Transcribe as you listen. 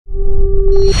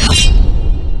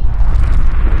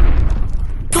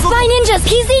Spy Ninjas,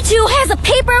 PZ2 has a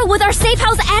paper with our safe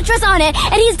house address on it,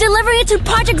 and he's delivering it to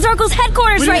Project Zorgo's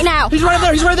headquarters right now. He's right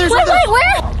there, he's right there. Wait,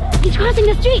 where? He's crossing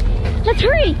the street. Let's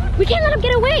hurry. We can't let him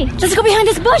get away. Let's go behind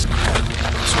this bush.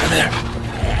 He's right there.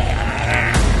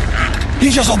 He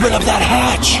just opened up that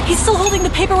hatch. He's still holding the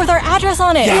paper with our address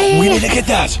on it. Yeah, we need to get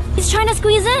that. He's trying to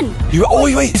squeeze in.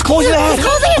 Wait, he's closing the hatch. He's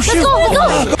closing it. Let's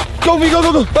go. Go, V, go.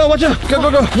 Oh, watch out.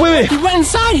 Go. Wait. He went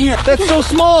inside here. That's so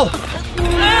small.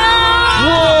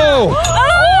 Whoa.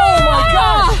 Oh my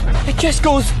gosh. It just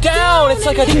goes down. It's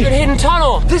like a secret hidden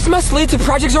tunnel. This must lead to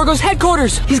Project Zorgo's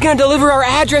headquarters. He's gonna deliver our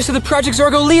address to the Project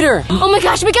Zorgo leader. Oh my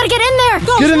gosh, we gotta get in there.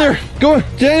 Go. Get in there. Go.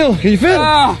 Daniel, can you fit?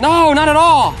 No, not at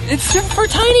all. It's for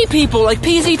tiny people like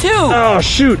PZ2. Oh,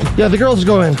 shoot. Yeah, the girls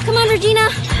go in. Come on, Regina.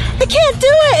 I can't do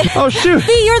it. Oh, shoot.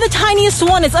 V, you're the tiniest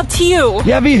one. It's up to you.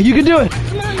 Yeah, V, you can do it.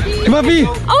 Come on, V.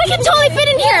 Oh, we can totally fit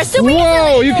in here. Super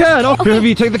Whoa, easily. you can. Oh, Okay. here,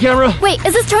 V, take the camera. Wait,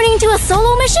 is this turning into a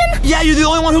solo mission? Yeah, you're the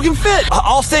only one who can fit.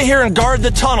 I'll stay here and guard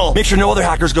the tunnel. Make sure no other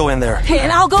hackers go in there. Okay,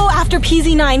 and I'll go after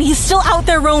PZ9. He's still out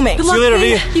there roaming. Good See luck, you later,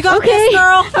 V. You got this,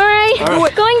 girl. All right.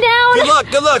 Going down.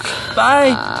 Good luck.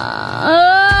 Bye.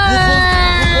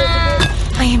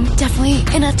 I am definitely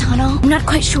in a tunnel. I'm not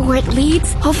quite sure where it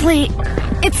leads. Hopefully,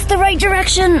 it's the right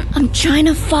direction. I'm trying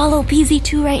to follow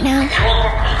PZ2 right now.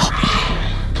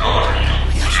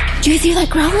 Do you hear that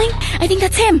growling? I think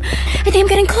that's him. I think I'm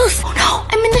getting close. Oh no,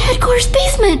 I'm in the headquarters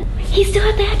basement. He still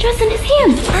has the address in his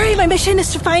hands. All right, my mission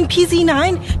is to find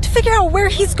PZ9 to figure out where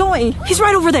he's going. He's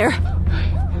right over there.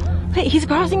 Wait, he's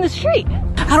crossing the street.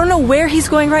 I don't know where he's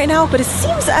going right now, but it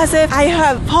seems as if I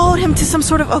have followed him to some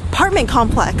sort of apartment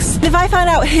complex. If I find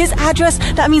out his address,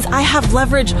 that means I have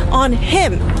leverage on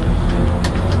him.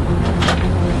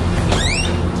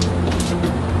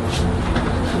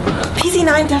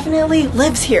 PZ9 definitely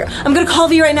lives here. I'm gonna call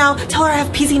V right now, tell her I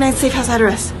have PZ9's safe house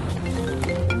address.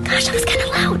 Gosh, that was kind of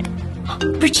loud.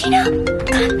 Regina,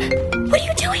 what are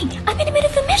you doing? I'm in the middle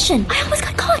of the mission. I almost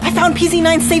got caught. I found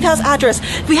PZ9's safe house address.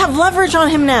 We have leverage on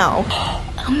him now.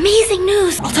 Amazing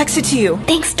news. I'll text it to you.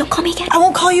 Thanks, don't call me again. I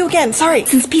won't call you again, sorry.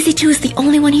 Since PZ2 is the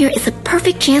only one here, it's a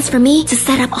perfect chance for me to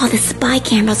set up all the spy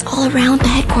cameras all around the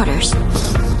headquarters. I'm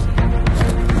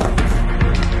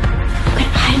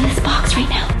gonna hide in this box right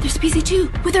now. There's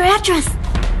PZ2 with her address.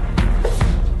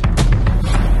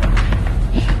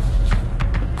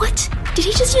 What? Did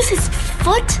he just use his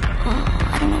foot? Oh,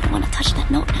 I don't know if I want to touch that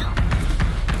note now.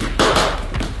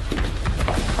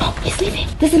 Oh, he's leaving.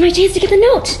 This is my chance to get the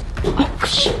note. Oh,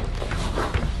 gosh.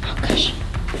 Oh, gosh.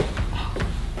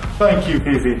 Thank you,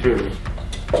 PZ2.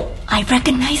 I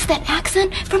recognize that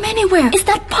accent from anywhere. It's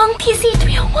that punk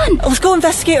PZ301. Let's go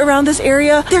investigate around this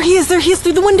area. There he is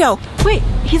through the window. Wait,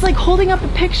 he's like holding up a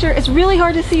picture. It's really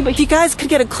hard to see, but if you guys could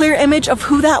get a clear image of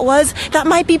who that was, that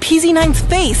might be PZ9's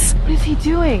face. What is he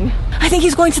doing? I think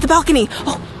he's going to the balcony.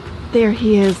 Oh, There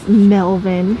he is,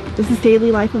 Melvin. This is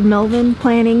daily life of Melvin,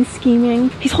 planning, scheming.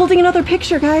 he's holding another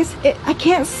picture, guys. I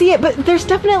can't see it, but there's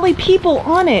definitely people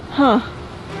on it. Huh.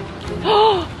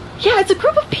 Oh, yeah, it's a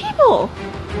group of people.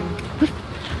 What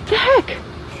the heck?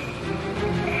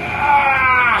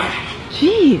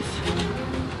 Jeez.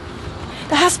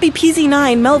 That has to be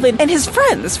PZ9, Melvin, and his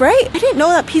friends, right? I didn't know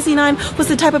that PZ9 was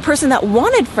the type of person that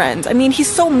wanted friends. I mean, he's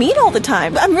so mean all the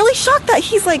time. I'm really shocked that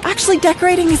he's like actually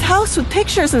decorating his house with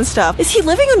pictures and stuff. Is he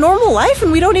living a normal life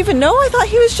and we don't even know? I thought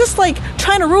he was just like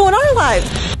trying to ruin our lives.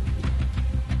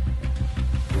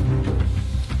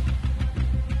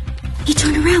 He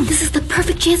turned around. This is the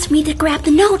perfect chance for me to grab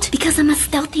the note because I'm a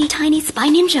stealthy, tiny spy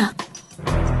ninja.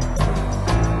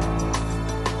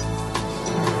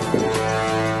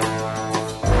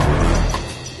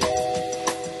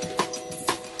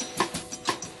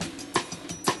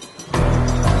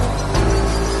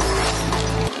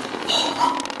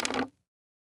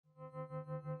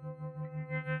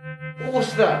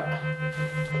 What's that?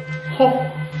 Oh.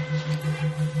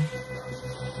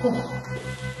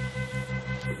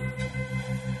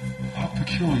 How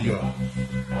peculiar.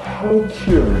 How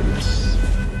curious.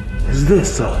 Is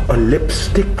this a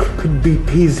lipstick? Could be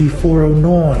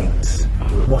PZ409's.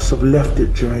 Must have left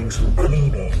it during some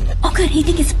cleaning. Oh good, he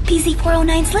thinks it's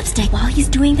PZ409's lipstick. While he's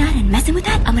doing that and messing with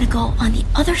that, I'm gonna go on the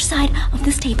other side of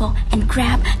this table and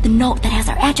grab the note that has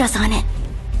our address on it.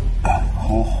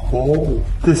 Oh,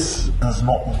 this does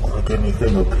not look like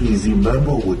anything a PZ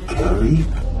member would carry.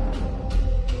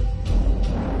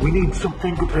 We need some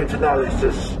fingerprint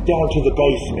analysis. Down to the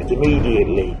basement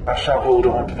immediately. I shall hold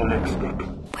on to the lipstick.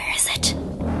 Where is it?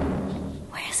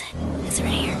 Where is it? It's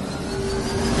right here.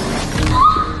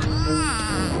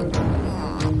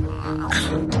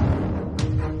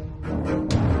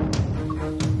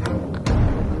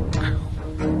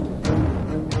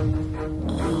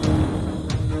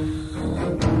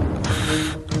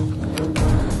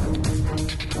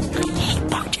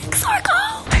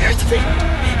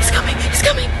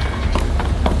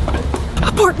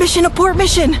 Abort mission, abort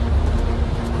mission!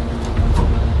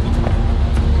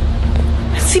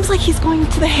 It seems like he's going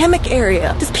to the hammock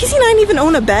area. Does PZ9 even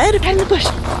own a bed? Right in the bush.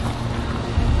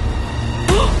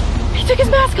 He took his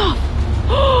mask off.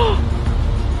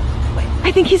 Wait,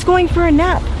 I think he's going for a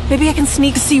nap. Maybe I can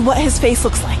sneak to see what his face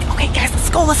looks like. Okay, guys, let's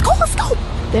go, let's go, let's go!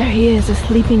 There he is, a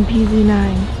sleeping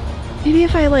PZ9. Maybe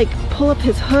if I, like, pull up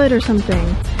his hood or something.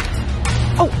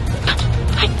 Oh!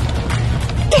 Hi!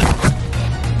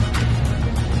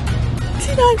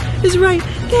 PZ9 is right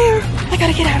there! I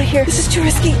gotta get out of here. This is too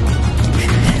risky.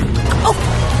 Oh!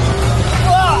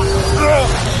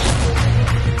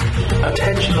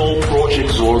 Attention all Project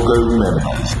Zorgo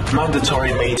members.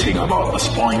 Mandatory meeting about the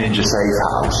Spy Ninja safe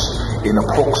house in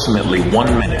approximately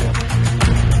 1 minute.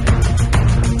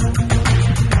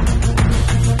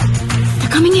 They're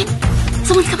coming in.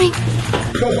 Someone's coming.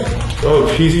 Oh,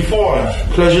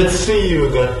 PZ4. Pleasure to see you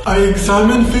again. I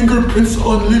examined fingerprints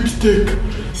on lipstick.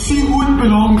 See who it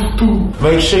belongs to.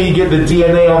 Make sure you get the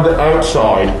DNA on the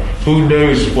outside. Who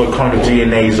knows what kind of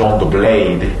DNA is on the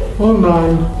blade? Oh,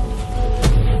 9.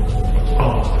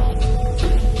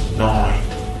 9.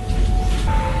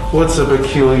 What's a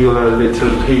peculiar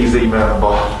little PZ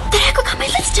member? The hacker got my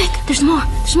lipstick. There's more.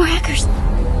 There's more hackers.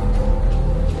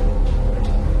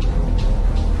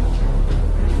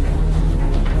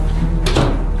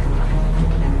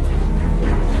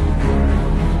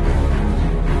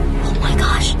 Oh my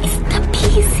gosh, it's the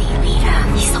PZ leader.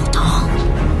 He's so tall.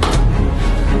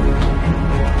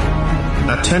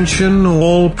 Attention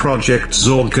all Project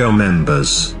Zorgo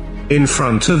members. In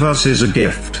front of us is a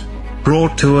gift.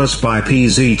 Brought to us by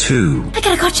PZ2. I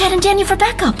gotta call Chad and Daniel for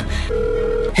backup.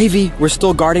 Hey V, we're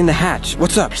still guarding the hatch.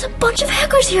 What's up? There's a bunch of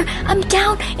hackers here. I'm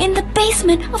down in the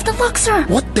basement of the Luxor.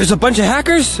 What? There's a bunch of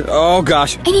hackers? Oh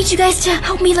gosh. I need you guys to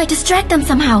help me, like, distract them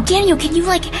somehow. Daniel, can you,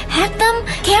 like, hack them?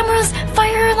 Cameras,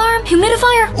 fire alarm,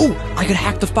 humidifier? Oh, I could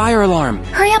hack the fire alarm.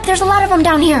 Hurry up, there's a lot of them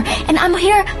down here, and I'm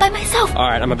here by myself.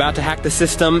 Alright, I'm about to hack the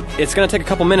system. It's gonna take a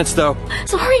couple minutes though.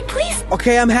 So hurry, please.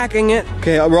 Okay, I'm hacking it.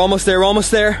 Okay, we're almost there,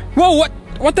 Whoa, what?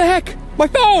 What the heck? My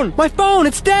phone! My phone,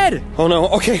 it's dead! Oh no,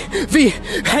 okay. V,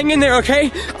 hang in there, okay?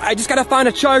 I just gotta find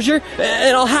a charger,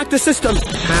 and I'll hack the system.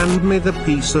 Hand me the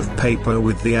piece of paper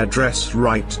with the address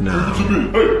right now.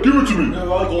 Hey, give it to me.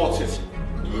 No, I got it.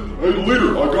 Hey,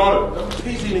 leader, I got it.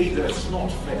 PZ needs it. It's not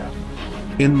fair.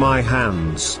 In my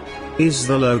hands is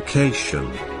the location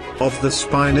of the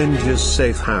Spy Ninja's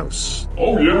safe house.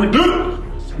 Oh yeah, we did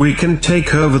it. We can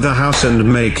take over the house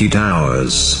and make it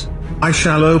ours. I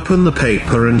shall open the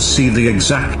paper and see the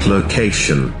exact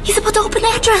location. He's about to open the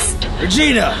address.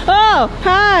 Regina! Oh,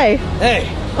 hi. Hey,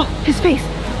 Oh, his face.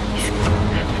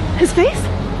 His face?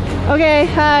 Okay,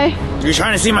 hi. you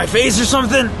trying to see my face or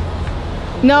something?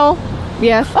 No.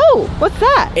 Yes. Oh, what's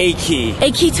that? A key.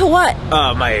 A key to what?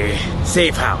 My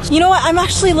safe house. You know what? I'm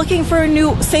actually looking for a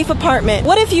new safe apartment.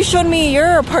 What if you showed me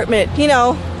your apartment? You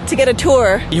know, to get a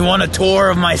tour. You want a tour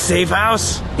of my safe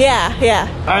house? Yeah.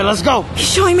 Alright, let's go.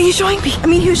 He's showing me. I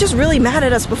mean, he was just really mad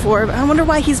at us before. I wonder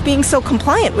why he's being so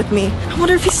compliant with me. I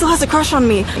wonder if he still has a crush on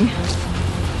me.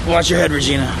 Watch your head,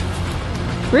 Regina.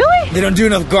 Really? They don't do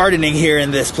enough gardening here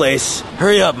in this place.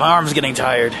 Hurry up, my arm's getting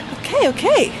tired.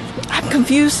 Okay. I'm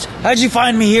confused. How'd you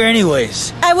find me here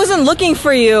anyways? I wasn't looking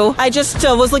for you. I just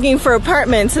was looking for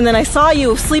apartments, and then I saw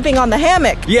you sleeping on the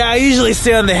hammock. Yeah, I usually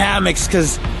stay on the hammocks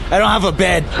because I don't have a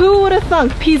bed. Who would have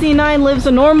thunk PZ9 lives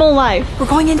a normal life? We're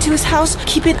going into his house.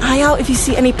 Keep an eye out if you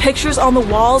see any pictures on the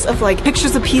walls of, like,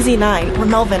 pictures of PZ9 or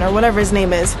Melvin or whatever his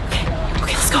name is.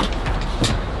 Okay, let's go.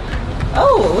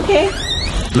 Oh, okay.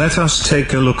 Let us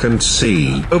take a look and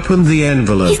see. Open the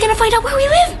envelope. He's gonna find out where we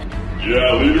live.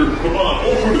 Yeah, leader, come on,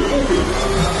 open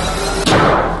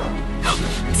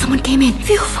it. Someone came in.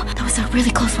 Phew, that was a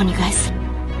really close one, you guys.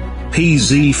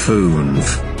 PZ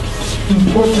Foonv.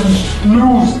 Important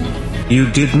news. You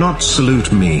did not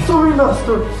salute me. Sorry,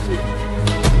 master.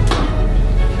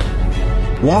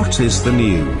 What is the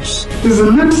news? There's a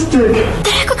lipstick.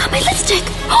 The hacker got my lipstick.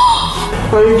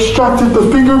 I extracted the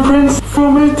fingerprints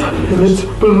from it, and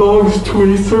it belongs to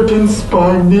a certain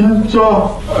spy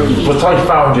ninja. But I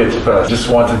found it first. Just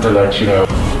wanted to let you know.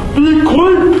 Be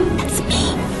quick! That's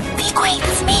me. Be quiet,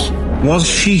 that's me. Was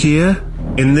she here?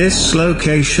 In this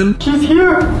location? She's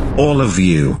here. All of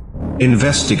you.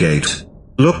 Investigate.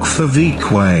 Look for V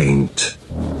Quaint.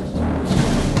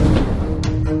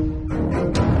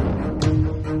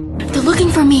 They're looking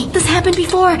for me. This happened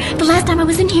before. The last time I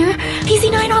was in here,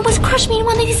 PZ9 almost crushed me in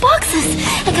one of these boxes.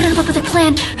 I gotta come up with a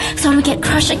plan so I don't get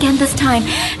crushed again this time.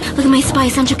 Look at my spy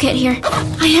essential kit here.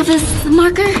 I have this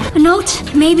marker, a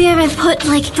note. Maybe if I put,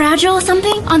 like, fragile or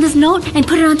something on this note and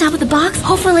put it on top of the box,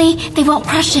 hopefully they won't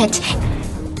crush it.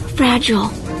 Fragile.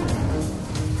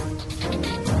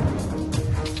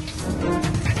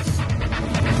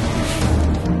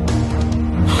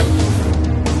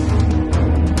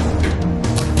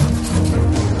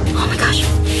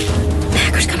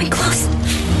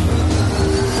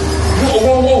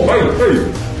 Hey,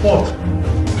 what?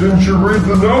 Didn't you read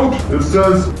the note? It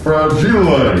says fragile.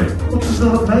 What does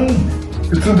that mean?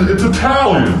 It's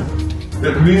Italian.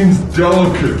 It means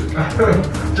delicate.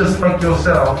 Just make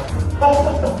yourself.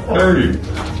 Hey.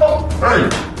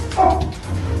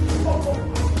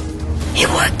 It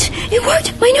worked. It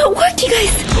worked. My note worked, you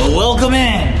guys. Well, welcome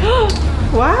in.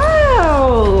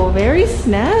 Wow, very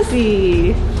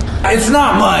snazzy. It's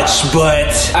not much,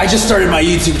 but I just started my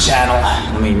YouTube channel.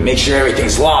 Let me make sure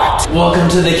everything's locked. Welcome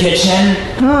to the kitchen.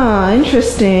 Huh,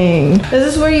 interesting. Is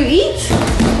this where you eat?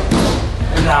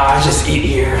 Nah, I just eat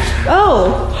here.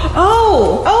 Oh,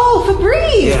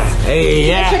 Febreze. Yeah. Hey,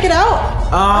 yeah. Check it out.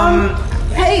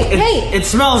 Hey. It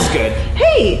smells good.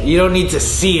 Hey. You don't need to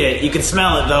see it. You can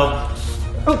smell it though.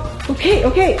 Oh, okay.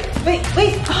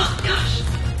 Wait. Oh, gosh.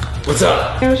 What's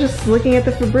up? I was just looking at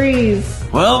the Febreze.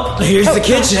 Well, here's the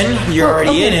kitchen. You're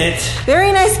already in it.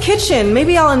 Very nice kitchen.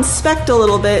 Maybe I'll inspect a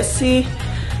little bit, see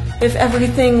if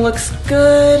everything looks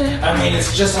good. I mean,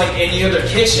 it's just like any other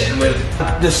kitchen with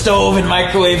the stove and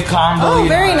microwave combo. Oh, you know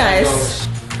very how that nice.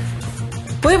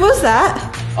 goes. Wait, what was that?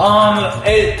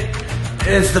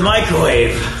 It's the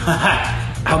microwave.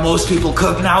 How most people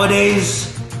cook nowadays.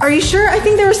 Are you sure? I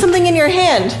think there was something in your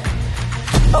hand.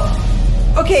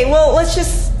 Oh, okay, well, let's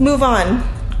just move on.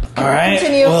 All right.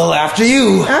 Continue. Well, after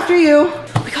you. After you.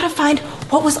 We gotta find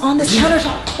what was on this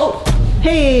countertop. Oh,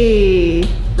 Hey.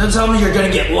 Don't tell me you're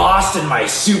gonna get lost in my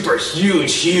super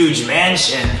huge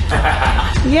mansion.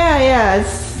 Yeah,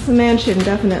 it's a mansion,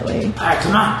 definitely. All right,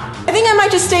 come on. I think I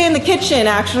might just stay in the kitchen,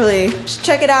 actually. Just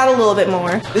check it out a little bit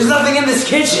more. There's nothing in this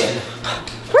kitchen.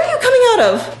 Where are you coming out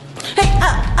of? Hey,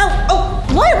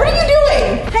 what? What are you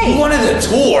doing? Hey. You wanted a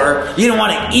tour. You didn't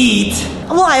want to eat.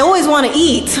 Well, I always want to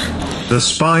eat. The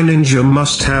Spy Ninja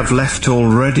must have left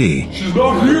already. She's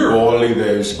not here. Only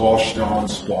those gosh darn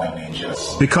spy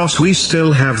ninjas. Because we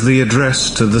still have the address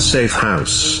to the safe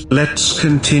house. Let's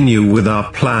continue with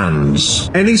our plans.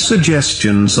 Any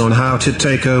suggestions on how to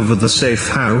take over the safe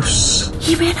house?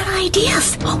 He ran out of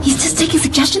ideas. Oh, he's just taking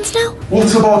suggestions now?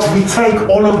 What about we take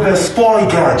all of their spy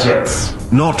gadgets?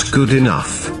 Not good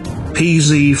enough.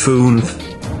 PZ Foon.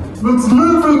 Let's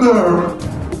live in there.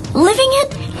 Living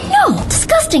it? No,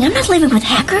 disgusting. I'm not living with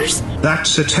hackers.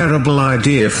 That's a terrible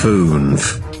idea, Foon.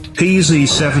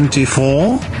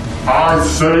 PZ74? I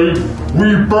say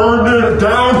we burn it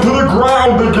down to the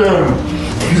ground again.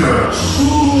 Yes.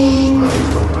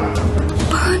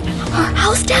 Burn our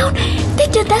house down? They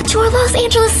did that to our Los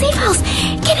Angeles safe house.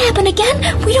 Can't happen again.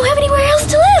 We don't have anywhere else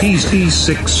to live.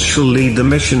 PZ6 shall lead the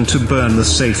mission to burn the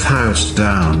safe house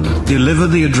down. Deliver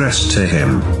the address to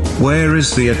him. Where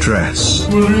is the address?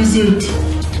 Where is it?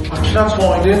 I cannot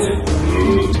find it.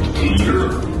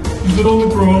 Is it on the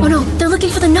ground? Oh no, they're looking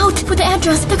for the note with the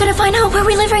address. They're gonna find out where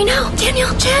we live right now. Daniel,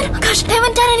 Chad, oh gosh, they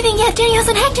haven't done anything yet. Daniel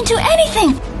hasn't hacked into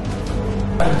anything.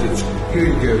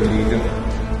 Good girl, leader.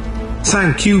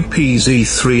 Thank you,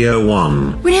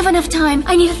 PZ301. We don't have enough time.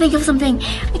 I need to think of something.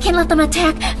 I can't let them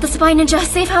attack the Spy Ninja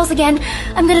safe house again.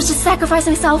 I'm gonna just sacrifice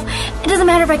myself. It doesn't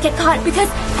matter if I get caught because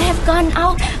I have gotten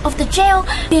out of the jail,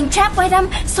 being trapped by them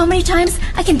so many times.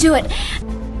 I can do it.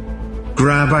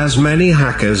 Grab as many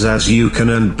hackers as you can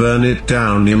and burn it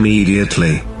down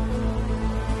immediately.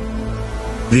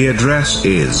 The address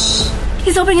is...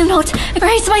 He's opening the note.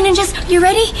 Alright, Spy Ninjas, you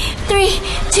ready? 3,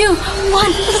 2, 1,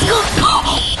 let's go.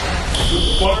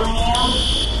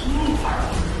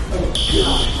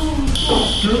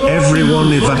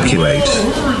 Everyone evacuate.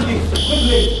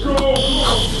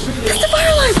 That's the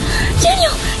fire alarm!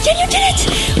 Daniel did it!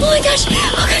 Oh my gosh!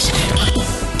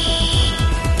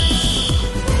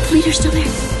 The leader's still there.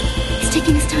 He's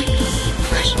taking his time. Oh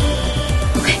gosh.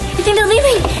 Okay, I think they're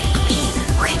leaving.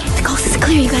 Okay, the coast is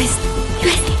clear, you guys.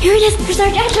 Here it is. Here's our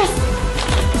address.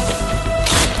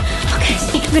 Okay,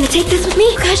 I'm gonna take this with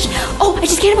me. Gosh. Oh, I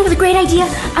just came up with a great idea.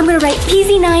 I'm gonna write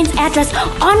PZ9's address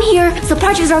on here so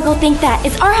Project Zorgo think that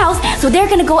it's our house, so they're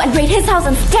gonna go and raid his house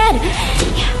instead.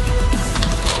 Yeah.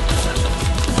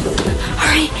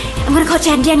 Alright, I'm gonna call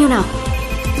Chad and Daniel now.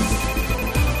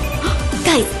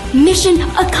 Guys, mission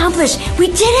accomplished. We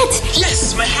did it!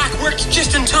 Yes, my hack worked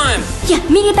just in time. Yeah,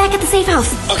 meet me back at the safe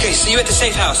house. Okay, see you at the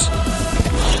safe house.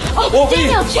 Oh,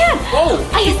 Daniel, Chad! Oh.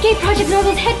 I escaped Project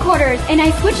Zorgo's headquarters, and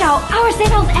I switched out our safe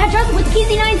house address with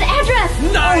PZ9's address.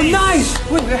 Nice. Oh, nice.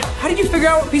 Wait, how did you figure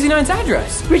out PZ9's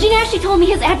address? Regina actually told me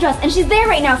his address, and she's there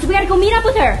right now, so we gotta go meet up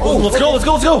with her. Oh, let's go.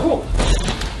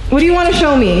 What do you want to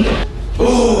show me?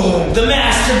 Ooh, the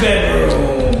master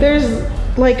bedroom. There's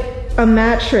like a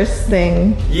mattress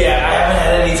thing. Yeah, I haven't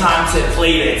had any time to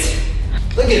inflate it.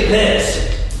 Look at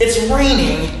this. It's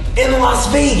raining in Las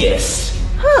Vegas.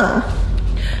 Huh.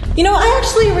 You know, I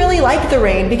actually really like the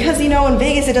rain because, you know, in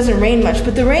Vegas it doesn't rain much.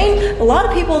 But the rain, a lot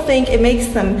of people think it makes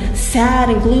them sad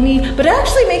and gloomy, but it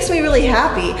actually makes me really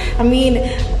happy. I mean,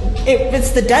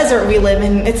 it's the desert we live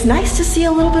in. It's nice to see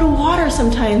a little bit of water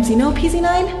sometimes, you know,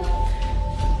 PZ9?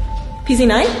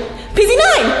 PZ9?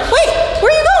 PZ9! Wait! Where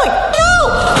are you going? No!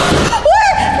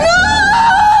 Where? No!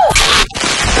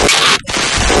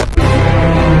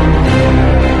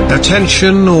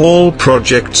 Attention all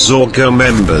Project Zorgo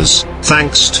members,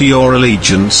 thanks to your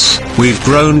allegiance, we've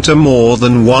grown to more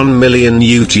than 1 million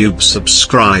YouTube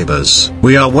subscribers.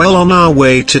 We are well on our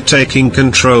way to taking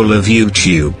control of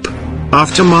YouTube.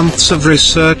 After months of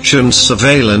research and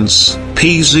surveillance,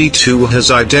 PZ2 has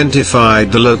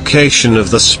identified the location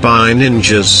of the Spy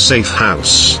Ninja's safe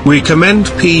house. We commend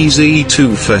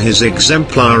PZ2 for his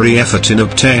exemplary effort in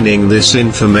obtaining this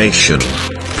information.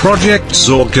 Project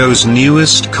Zorgo's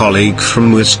newest colleague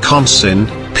from Wisconsin,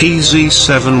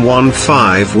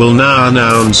 PZ715, will now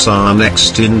announce our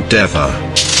next endeavor.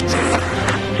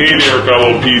 Hey there,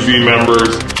 fellow PZ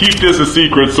members. Keep this a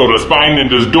secret so the Spy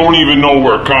Ninjas don't even know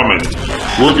we're coming.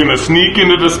 We're gonna sneak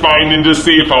into the Spy Ninja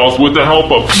safe house with the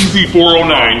help of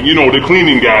PZ409, you know, the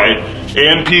cleaning guy,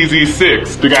 and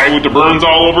PZ6, the guy with the burns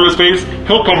all over his face.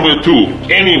 He'll come with too.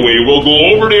 Anyway, we'll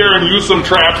go over there and use some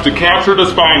traps to capture the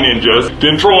Spy Ninjas,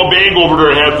 then throw a bag over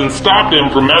their heads and stop them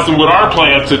from messing with our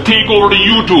plans to take over the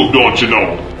YouTube, don't you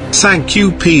know? Thank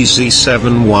you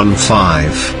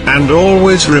PZ715, and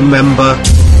always remember,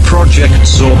 Project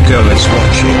Zorgo is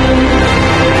watching.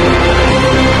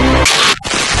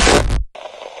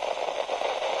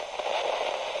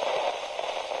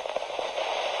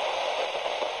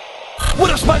 What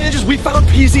up, Spy Ninjas? We found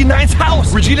PZ9's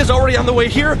house! Regina's already on the way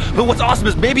here, but what's awesome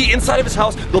is maybe inside of his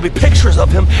house there'll be pictures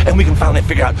of him, and we can finally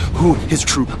figure out who his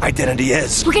true identity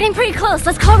is. We're getting pretty close.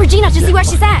 Let's call Regina to see where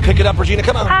she's at. Pick it up, Regina,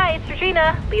 come on. Hi, it's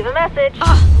Regina. Leave a message.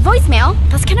 Voicemail?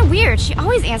 That's kind of weird. She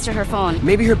always answered her phone.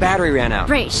 Maybe her battery ran out.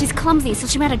 Right, she's clumsy, so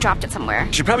she might have dropped it somewhere.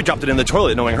 She probably dropped it in the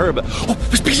toilet, knowing her, but... Oh,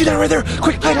 there's PZ9 right there!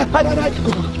 Quick, hide!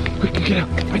 Quick, get out.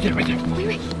 Right there. Wait.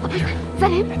 Is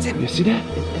that him? That's him. You see that?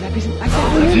 Is that piece of...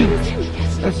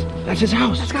 That's him. That's his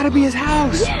house. That's gotta be his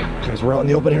house. Yeah. Guys, we're out in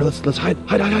the open here. Let's hide.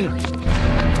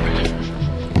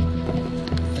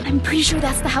 I'm pretty sure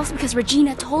that's the house because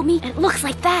Regina told me it looks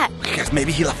like that. Okay, guys,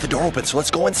 maybe he left the door open, so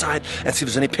let's go inside and see if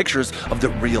there's any pictures of the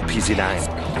real PZ9.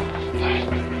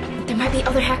 There might be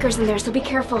other hackers in there, so be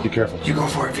careful. Be careful. You go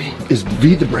for it, V. Is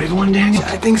V the brave one, Daniel?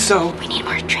 I think so. We need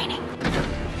more training.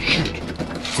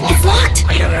 It's locked.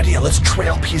 I got an idea. Let's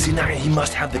trail PZ9. He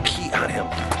must have the key on him.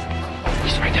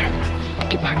 He's right there.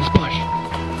 Get behind this bush.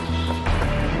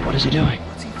 What is he doing?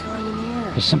 What's he throwing in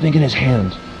here? There's something in his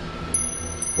hand.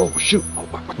 Oh, shoot. Oh,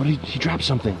 what did he dropped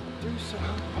something.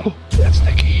 Oh, that's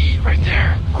the key right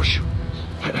there. Oh, shoot.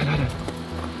 Hide.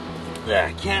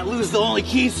 I can't lose the only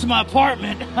keys to my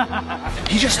apartment.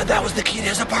 He just said that was the key to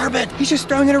his apartment. He's just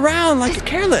throwing it around like it's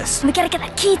careless. We gotta get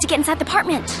that key to get inside the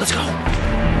apartment. Let's go.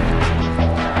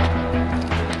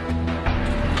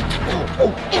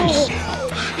 Oh, jeez.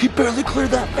 He barely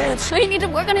cleared that fence. We need to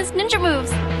work on his ninja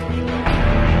moves.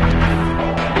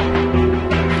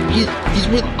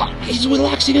 He's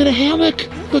relaxing in a hammoc.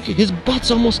 Look, his butt's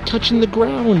almost touching the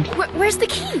ground. Where's the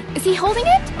key? Is he holding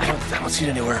it? I don't see it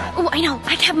anywhere. Oh, I know.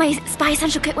 I have my spy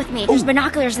essential kit with me. There's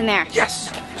binoculars in there. Yes.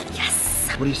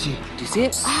 What do you see? Do you see it?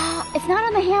 It's not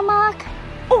on the hammock.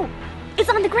 Oh, it's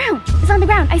on the ground. It's on the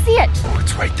ground. I see it. Oh,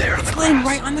 it's right there. It's laying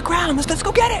right on the ground. Let's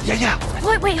go get it. Yeah.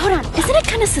 Wait, hold on. Isn't it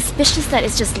kind of suspicious that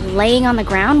it's just laying on the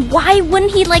ground? Why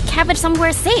wouldn't he, have it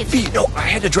somewhere safe? No, I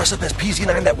had to dress up as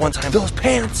PZ9 that one time. Those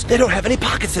pants, they don't have any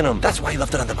pockets in them. That's why he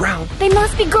left it on the ground. They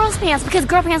must be girls' pants because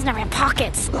girl pants never have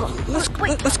pockets. Let's go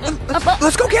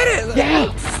get it.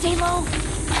 Yeah. Stay low.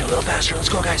 A little faster. Let's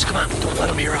go, guys. Come on. Don't let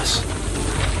him hear us.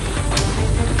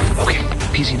 Okay,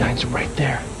 PZ9's right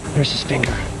there. There's his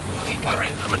finger. Okay, all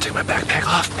right. I'm gonna take my backpack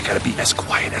off. I gotta be as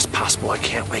quiet as possible. I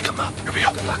can't wake him up. Here we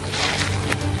go. Good luck.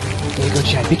 There you go,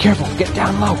 Chad. Be careful. Get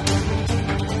down low.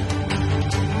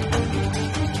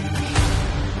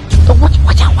 Oh,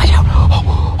 watch out.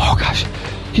 Oh, gosh.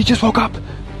 He just woke up.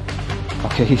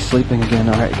 Okay, he's sleeping again.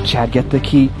 All right, Chad, get the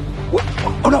key.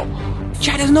 Oh, no.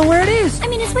 Chad doesn't know where it is. I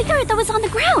mean, it's right there. That was on the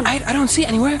ground. I don't see it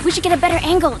anywhere. We should get a better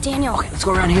angle, Daniel. Okay, let's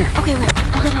go around here. Okay, wait.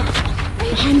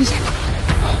 Behind this.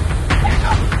 There we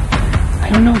go. I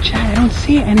don't know, Chad. I don't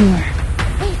see it anywhere.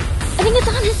 Wait, I think it's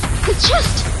on his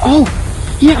chest. Oh,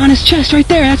 yeah, on his chest right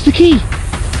there. That's the key.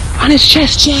 On his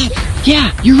chest, Chad.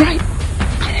 Yeah, you're right.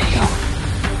 There you go.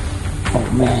 Oh,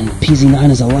 man.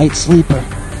 PZ9 is a light sleeper.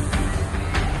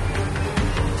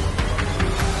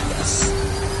 Yes.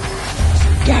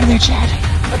 Get out of there, Chad.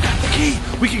 key.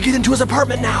 We can get into his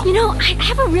apartment now. You know, I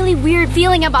have a really weird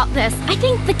feeling about this. I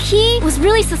think the key was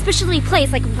really suspiciously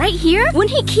placed, like right here.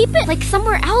 Wouldn't he keep it like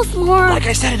somewhere else more? Like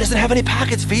I said, it doesn't have any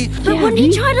pockets, V. But wouldn't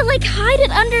he try to like hide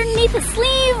it underneath his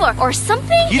sleeve or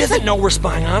something? He doesn't know we're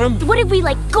spying on him. What if we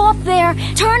like go up there,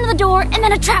 turn the door, and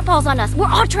then a trap falls on us? We're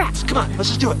all trapped. Come on, let's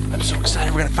just do it. I'm so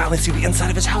excited. We're gonna finally see the inside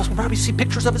of his house. We'll probably see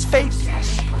pictures of his face.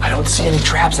 Yes. I don't see any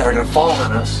traps that are gonna fall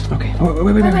on us. Okay.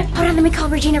 Wait. Hold on, let me call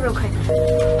Regina real quick.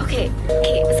 Okay,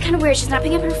 it's kind of weird. She's not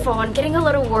picking up her phone, getting a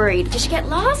little worried. Did she get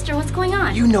lost or what's going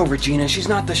on? You know Regina, she's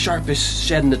not the sharpest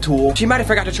shed in the tool. She might have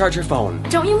forgot to charge her phone.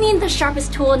 Don't you mean the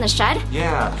sharpest tool in the shed?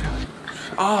 Yeah.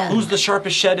 Oh, who's the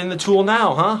sharpest shed in the tool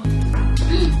now, huh?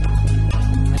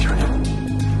 Turn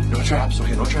it. No traps.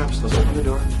 Okay, no traps. Let's open the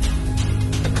door.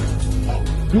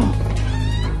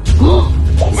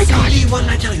 Oh my gosh! What did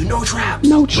I tell you? No traps.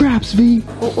 No traps, V.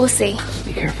 We'll see.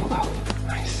 Be careful though.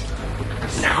 Nice.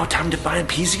 Now time to find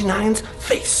PZ9's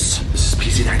face. This is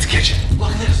PZ9's kitchen.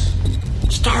 Look at this.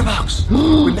 Starbucks.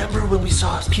 Remember when we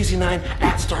saw PZ9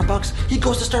 at Starbucks? He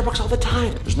goes to Starbucks all the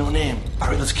time. There's no name. All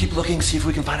right, let's keep looking, see if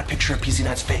we can find a picture of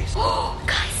PZ9's face.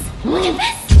 Guys, look at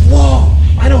this. Whoa!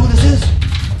 I know who this is.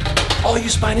 All you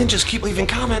spy ninjas keep leaving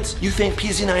comments. You think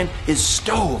PZ9 is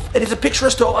Stove. And it's a picture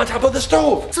of Stove on top of the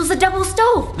stove. So it's a double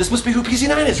stove. This must be who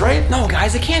PZ9 is, right? No,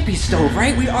 guys, it can't be Stove,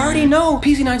 right? We already know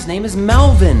PZ9's name is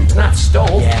Melvin. It's not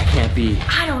Stove. Yeah, it can't be.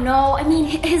 I don't know. I mean,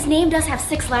 his name does have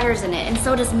 6 letters in it, and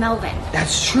so does Melvin.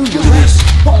 That's true. Look at this.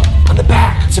 On the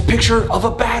back, it's a picture of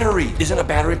a battery. Isn't a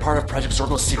battery part of Project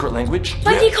Zorgo's secret language?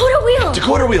 My decoder wheel.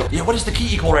 Decoder wheel. Yeah, what is the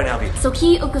key equal right now, V? So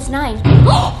key equals 9.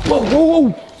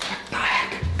 Whoa. The heck?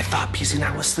 I thought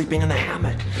PZ9 was sleeping in the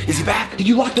hammock. Is he back? Did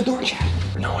you lock the door, Chad?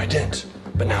 No, I didn't.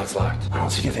 But now it's locked. I don't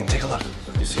see anything. Take a look.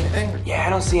 You see anything? Yeah, I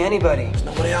don't see anybody. There's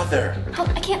nobody out there.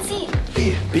 Oh, I can't see.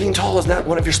 V, being tall is not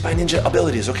one of your spy ninja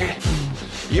abilities, okay?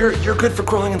 You're good for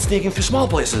crawling and sneaking through small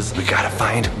places. We gotta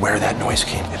find where that noise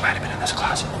came. It might have been in this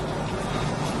closet.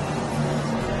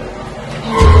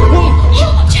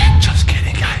 Just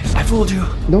kidding, guys. I fooled you.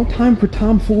 No time for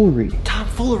tomfoolery.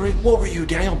 Tomfoolery? What were you,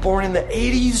 Daniel, born in the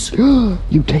 80s?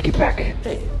 You take it back.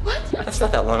 Hey, what? That's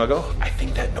not that long ago. I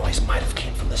think that noise might have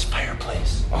came from this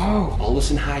fireplace. Oh. I'll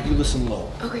listen high, you listen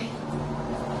low. Okay.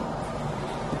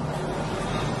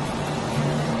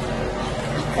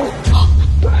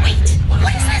 Wait,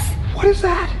 what is this? What is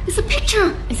that? It's a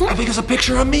picture. Is I it? think it's a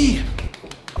picture of me.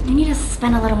 You need to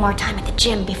spend a little more time at the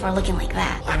gym before looking like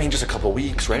that. I mean, just a couple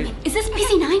weeks, right? Is this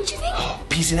PZ9, do you think?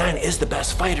 PZ9 is the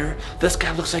best fighter. This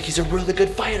guy looks like he's a really good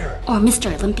fighter. Or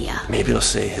Mr. Olympia. Maybe it'll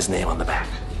say his name on the back.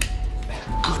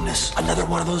 Goodness, another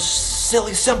one of those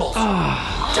silly symbols.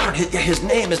 Darn, his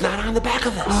name is not on the back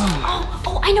of this.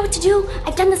 Oh, I know what to do.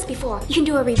 I've done this before. You can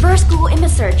do a reverse Google image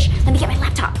search. Let me get my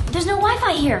laptop. There's no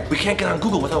Wi-Fi here. We can't get on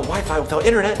Google without Wi-Fi, without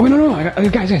internet. Oh, no.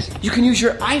 Guys. You can use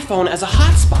your iPhone as a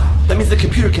hotspot. That means the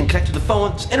computer can connect to the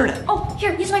phone's internet. Oh,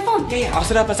 here, use my phone. Yeah, I'll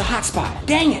set up as a hotspot.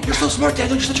 Dang it. You're so smart,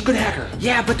 Daniel. You're such a good hacker.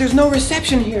 Yeah, but there's no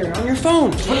reception here on your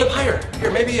phone. Put it up higher.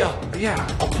 Here, maybe,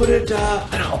 Yeah. I'll put it,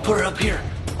 I'll put it up here.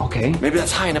 Okay. Maybe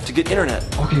that's high enough to get internet.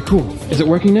 Okay, cool. Is it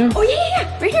working now? Oh,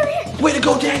 yeah. Right here. Way to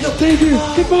go, Daniel. Thank you.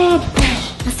 Good Bob.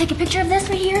 Let's take a picture of this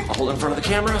right here. I'll hold it in front of the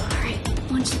camera. All right,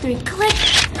 1, 2, 3, click.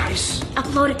 Nice.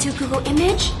 Upload it to Google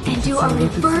Image and do a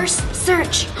reverse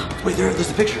search. Wait, there's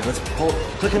the picture. Let's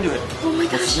click into it. Oh my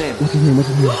What's his name? What's his name?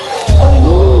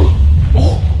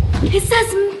 It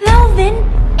says Melvin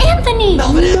Anthony.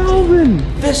 Melvin.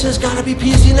 This has got to be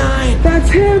PZ9. That's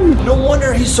him. No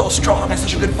wonder he's so strong and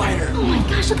such a good fighter. Oh my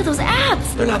gosh, look at those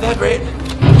abs. They're not that great.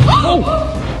 Oh.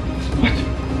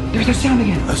 What? There's a sound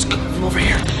again. Let's go from over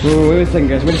here. Wait a second,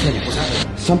 guys. Wait a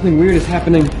second. Something weird is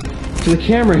happening to the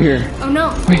camera here. Oh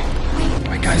no. Wait,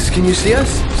 Guys, can you see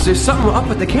us? There's something up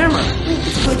with the camera.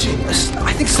 It's glitching.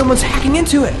 I think someone's hacking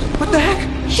into it. What the heck?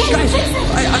 Guys,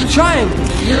 I'm trying.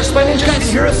 You hear us, spy ninja? Guys,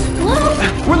 you hear us?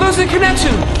 What? We're losing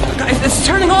connection. Guys, it's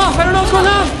turning off. I don't know what's going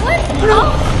on. What?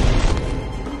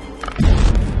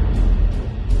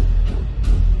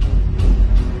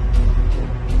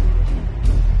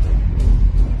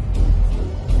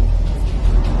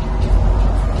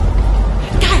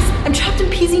 I'm trapped in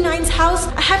PZ9's house.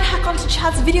 I had to hack onto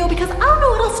Chad's video because I don't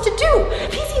know what else to do.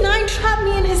 PZ9 trapped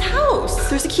me in his house.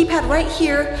 There's a keypad right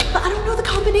here, but I don't know the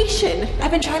combination.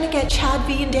 I've been trying to get Chad,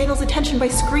 V, and Daniel's attention by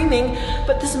screaming,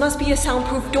 but this must be a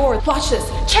soundproof door. Watch this.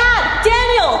 Chad!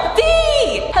 Daniel! V!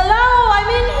 Hello, I'm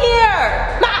in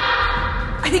here!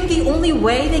 I think the only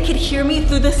way they could hear me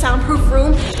through the soundproof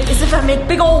room is if I make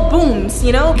big old booms,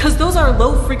 you know? Because those are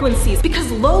low frequencies.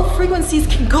 Because low frequencies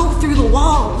can go through the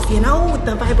walls, you know? With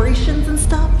the vibrations and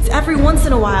stuff. Every once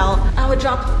in a while, I would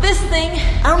drop this thing.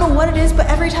 I don't know what it is, but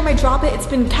every time I drop it, it's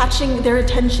been catching their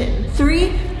attention.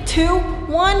 3, 2,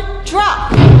 1,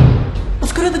 drop!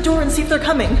 Let's go to the door and see if they're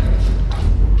coming.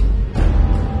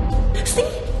 See?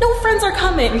 No friends are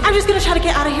coming. I'm just gonna try to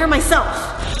get out of here myself.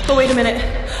 Oh, wait a minute.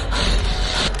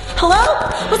 Hello?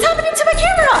 What's happening to my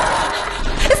camera?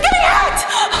 It's getting hacked!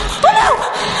 Oh no!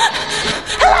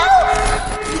 Hello?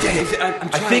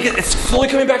 I think it's slowly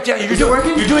coming back down. Is it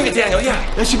working? You're doing it, Daniel,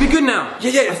 yeah. That should be good now.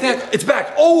 Yeah, I think it's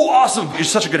back. Oh, awesome. You're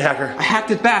such a good hacker. I hacked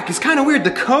it back. It's kind of weird.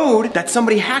 The code that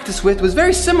somebody hacked us with was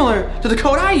very similar to the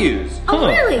code I use. Oh,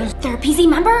 really? They're a PZ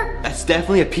member? That's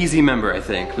definitely a PZ member, I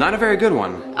think. Not a very good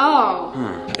one. Oh.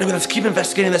 Anyway, let's keep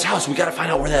investigating this house. We gotta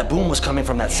find out where that boom was coming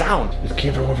from, that sound. It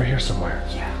came from over here somewhere.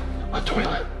 Yeah. A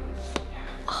toilet.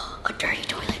 Oh, a dirty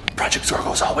toilet. Project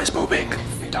Zorgo's always moving.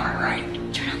 You're darn right.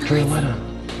 Turn on the Turn the lights. light on.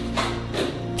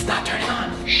 It's not turning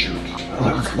on. Shoot.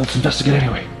 Let's investigate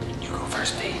anyway. You go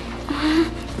first, V.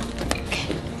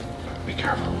 Okay. Be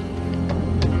careful.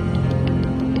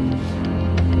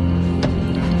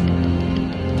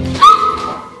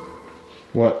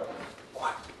 What?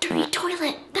 Dirty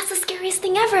toilet. That's the scariest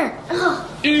thing ever.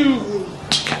 Ugh. Ew.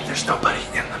 Okay, there's nobody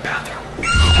in the bathroom.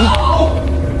 Oh!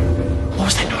 What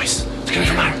was that noise? It's coming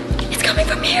from here. It's coming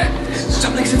from here.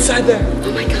 Something's inside there.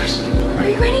 Oh my gosh. Are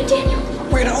you ready, Daniel?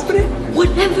 We're gonna open it?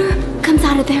 Whatever comes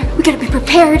out of there, we gotta be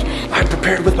prepared. I'm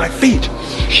prepared with my feet.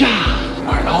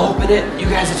 Alright, I'll open it. You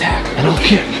guys attack. And I'll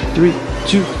kick. 3,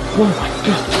 2, 1,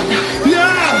 go.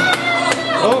 Yeah!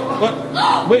 Oh,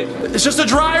 what? Wait, it's just a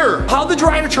dryer. How'd the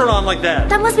dryer turn on like that?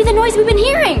 That must be the noise we've been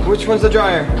hearing. Which one's the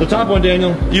dryer? The top one,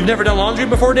 Daniel. You've never done laundry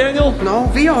before, Daniel? No,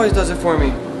 V always does it for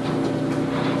me.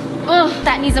 Ugh,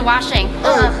 that needs a washing.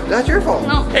 Oh, that's your fault.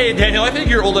 No. Hey, Daniel, I think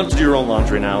you're old enough to do your own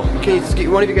laundry now. Okay,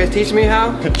 one of you guys teach me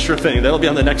how? Sure thing. That'll be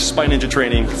on the next Spy Ninja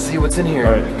training. Let's see what's in here.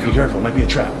 All right, be careful. It might be a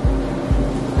trap.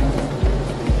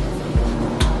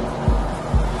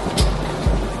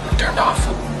 Turned off.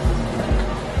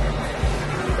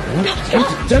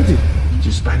 It's empty.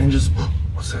 Two Spy Ninjas.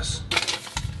 What's this?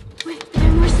 Wait,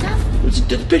 there more stuff? It's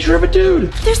a picture of a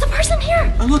dude. There's a person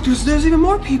here. Oh, look, there's even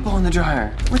more people in the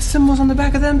dryer. With symbols on the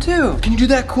back of them, too. Can you do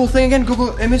that cool thing again?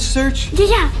 Google image search?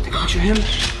 Yeah. Picture him.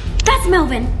 That's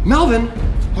Melvin. Melvin?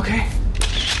 Okay.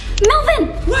 Melvin!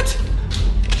 What?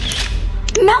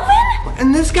 Melvin?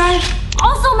 And this guy?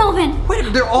 Also Melvin.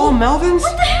 Wait, they're all Melvins?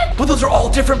 What the heck? But those are all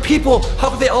different people. How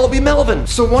could they all be Melvin?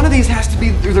 So one of these has to be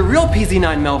the real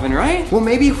PZ9 Melvin, right? Well,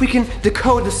 maybe if we can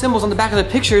decode the symbols on the back of the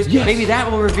pictures, maybe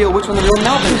that will reveal which one the real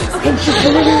Melvin is.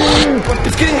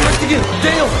 It's getting hacked again.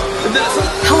 Daniel!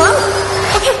 Hello?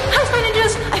 Okay, hi, Spy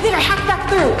Ninjas. I think I hacked back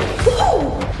through.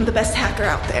 Whoa! I'm the best hacker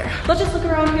out there. Let's just look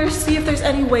around here, see if there's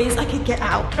any ways I could get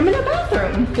out. I'm in a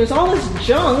bathroom. There's all this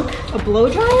junk. A blow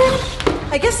dryer?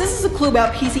 I guess this is a clue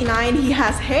about PZ9. He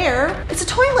has hair. It's a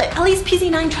toilet. At least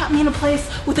PZ9 trapped me in a place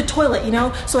with a toilet, you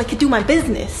know, so I could do my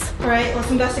business. All right,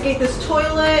 let's investigate this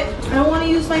toilet. I don't want to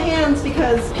use my hands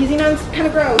because PZ9's kind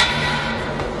of gross.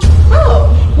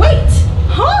 Oh, wait.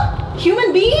 Huh?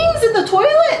 Human beings in the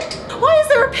toilet? Why is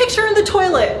there a picture in the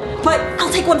toilet? But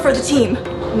I'll take one for the team.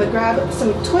 I'm gonna grab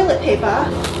some toilet paper.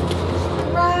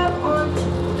 Grab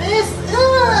onto this.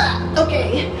 Ugh.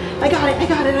 Okay, I got it.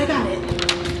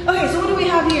 Okay, so what do we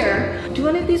have here? Do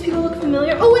any of these people look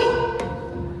familiar? Oh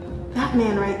wait! That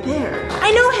man right there.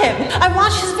 I know him! I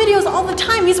watch his videos all the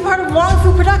time. He's a part of Wong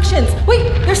Fu Productions. Wait,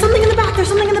 there's something in the back.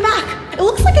 It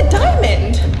looks like a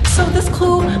diamond. So this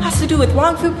clue has to do with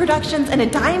Wong Fu Productions and a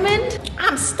diamond?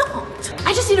 I'm stumped.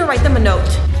 I just need to write them a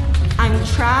note. I'm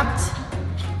trapped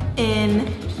in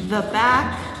the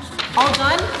back. All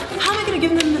done? How am I gonna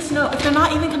give them this note if they're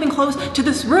not even coming close to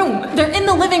this room? They're in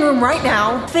the living room right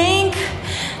now. Think.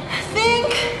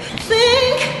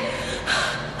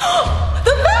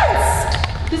 The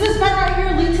vents! Does this vent right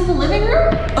here lead to the living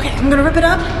room? Okay, I'm gonna rip it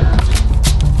up.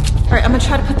 All right, I'm gonna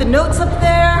try to put the notes up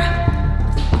there.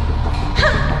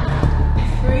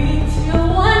 3, 2,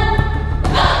 1.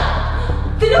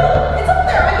 The note, it's up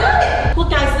there, I got it. Look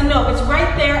guys, the note, it's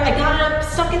right there. I got it up,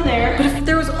 stuck in there. But if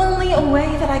there was only a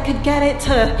way that I could get it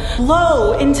to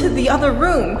blow into the other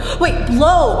room. Wait,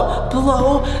 blow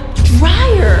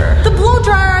dryer. The blow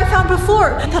dryer I found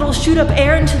before. That'll shoot up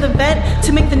air into the vent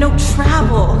to make the note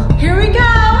travel. Here we go. A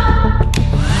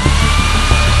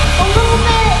little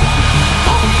bit.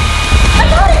 Oh, I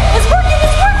got it, it's working.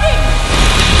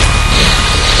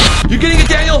 You're getting it,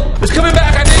 Daniel. It's coming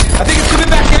back, I think. I think it's coming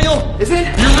back, Daniel. Is it?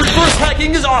 Your reverse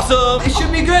hacking is awesome. It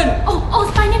should be good. Oh,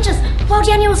 Spy Ninjas. While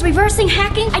Daniel was reversing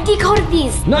hacking, I decoded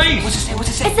these. Nice. What's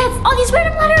it say? It says all these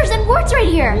random letters and words right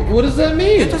here. What does that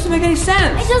mean? It doesn't make any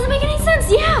sense. It doesn't make any sense,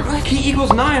 yeah. Key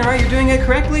equals 9, right? You're doing it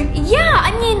correctly? Yeah,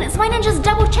 I mean, Spy Ninjas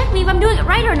double check me if I'm doing it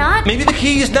right or not. Maybe the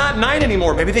key is not 9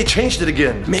 anymore. Maybe they changed it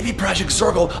again. Maybe Project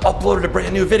Zorgo uploaded a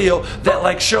brand new video that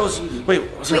like shows. Wait,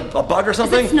 was it a bug or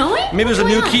something? Is it snowing? Maybe there's a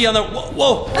What's new going key on the.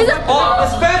 Whoa! Is it- Oh,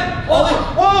 this vent!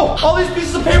 All these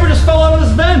pieces of paper just fell out of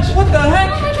this vent. What the heck?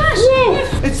 Oh my gosh. Whoa!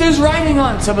 It says writing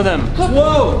on some of them.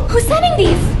 Whoa! Who's sending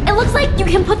these? It looks like you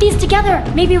can put these together.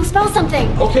 Maybe it'll spell something.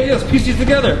 Okay, let's piece these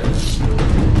together.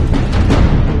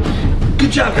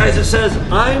 Good job, guys. It says,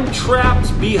 I'm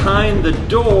trapped behind the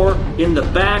door in the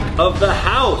back of the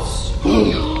house.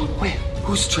 Wait,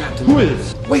 who's trapped in Who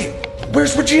is? Wait,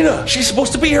 where's Regina? She's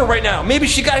supposed to be here right now. Maybe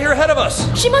she got here ahead of us.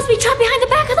 She must be trapped behind the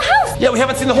back of the house. Yeah, we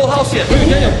haven't seen the whole house yet. Wait,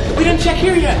 Daniel. We didn't check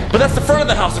here yet. But that's the front of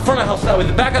the house. The front of the house that way.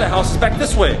 The back of the house is back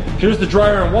this way. Here's the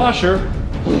dryer and washer.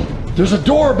 There's a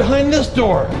door behind this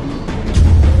door.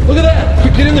 Look at that.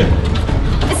 Quick, get in there.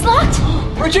 It's locked.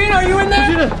 Regina, are you in there?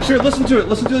 Regina, sure, listen to it.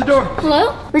 Listen to the door.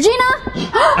 Hello? Regina?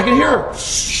 I can hear her.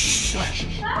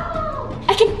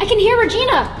 I can hear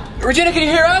Regina. Regina, can you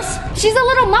hear us? She's a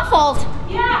little muffled.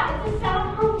 Yeah, it's a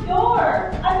soundproof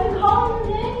door. I've been calling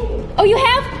the name. Oh, you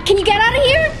have? Can you get out of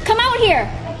here? Come out here.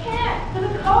 I can't.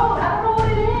 There's a code. I don't know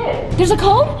what it is. There's a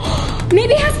code?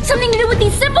 Maybe it has something to do with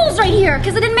these symbols right here,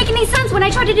 because it didn't make any sense when I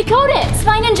tried to decode it.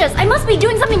 Spy Ninjas, I must be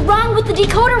doing something wrong with the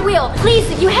decoder wheel. Please,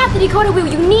 if you have the decoder wheel,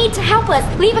 you need to help us.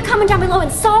 Leave a comment down below and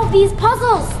solve these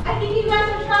puzzles. I think you guys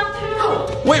are trapped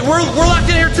too. Wait, we're locked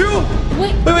in here too?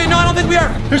 Wait. Wait, no, I don't think we are.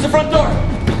 Here's the front door.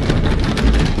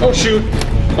 Oh, shoot.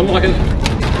 I'm locking.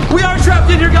 We are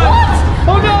trapped in here, guys.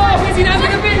 What? Oh, no. PZ9's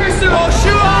gonna be here soon. Oh,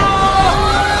 shoot.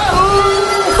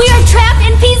 We are trapped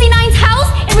in PZ9's house,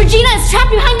 and Regina is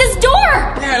trapped behind this door.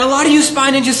 Yeah, and a lot of you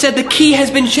Spy Ninjas said the key has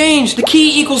been changed. The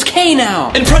key equals K now.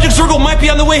 And Project Zorgo might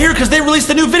be on the way here because they released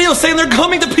a new video saying they're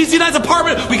coming to PC9's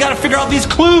apartment. We gotta figure out these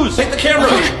clues. Take the camera.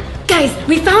 Guys,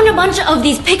 we found a bunch of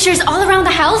these pictures all around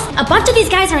the house. A bunch of these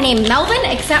guys are named Melvin,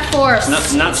 except for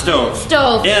Not Stove.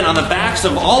 Stove. And on the backs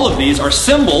of all of these are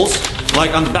symbols.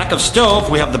 Like on the back of Stove,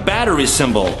 we have the battery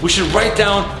symbol. We should write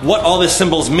down what all these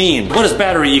symbols mean. What does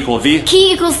battery equal, V?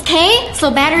 Key equals K,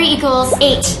 so battery equals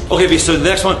 8. Okay, V, so the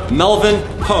next one, Melvin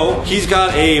Poe, he's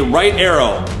got a right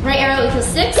arrow. Right arrow equals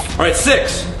 6. All right,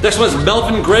 6. Next one is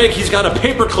Melvin Gregg, he's got a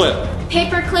paper clip.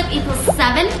 Paper clip equals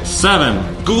 7. 7.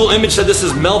 Google Image said this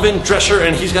is Melvin Drescher,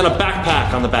 and he's got a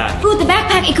backpack on the back. Ooh, the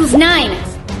backpack equals 9.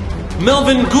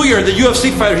 Melvin Guyer, the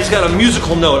UFC fighter, he's got a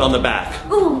musical note on the back.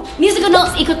 Ooh, musical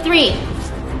notes equal 3.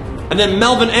 And then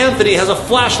Melvin Anthony has a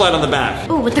flashlight on the back.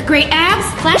 Ooh, with the great abs,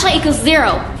 flashlight equals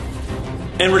 0.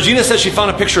 And Regina says she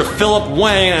found a picture of Philip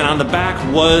Wang, and on the back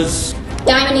was...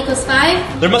 Diamond equals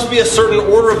 5. There must be a certain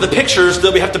order of the pictures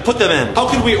that we have to put them in. How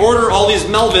could we order all these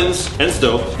Melvins and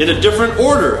Stove in a different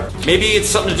order? Maybe it's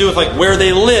something to do with like where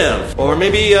they live, or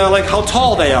maybe like how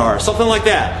tall they are, something like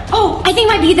that. Oh, I think it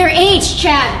might be their age,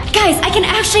 Chad. Guys, I can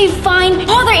actually find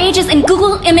all their ages in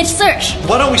Google image search.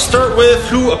 Why don't we start with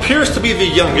who appears to be the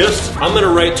youngest? I'm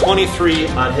gonna write 23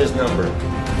 on his number.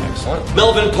 Excellent.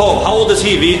 Melvin Poe, how old is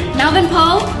he, V? Melvin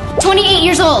Poe, 28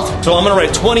 years old. So I'm gonna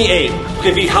write 28.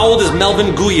 Okay, V, how old is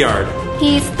Melvin Guyard?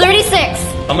 He's 36.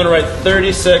 I'm gonna write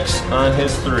 36 on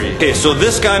his 3. Okay, so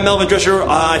this guy, Melvin Drescher,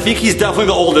 I think he's definitely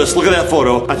the oldest. Look at that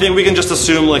photo. I think we can just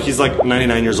assume like he's like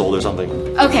 99 years old or something.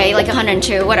 Okay, like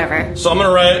 102, whatever. So I'm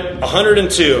gonna write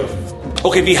 102.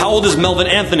 Okay, V, how old is Melvin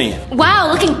Anthony? Wow,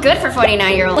 looking good for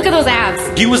 49-year-old. Look at those abs.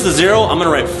 He was the 0, I'm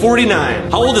gonna write 49.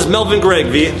 How old is Melvin Gregg,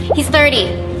 V? He's 30.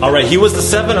 Alright, he was the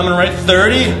 7, I'm gonna write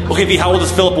 30. Okay, V, how old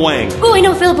is Philip Wang? Ooh, I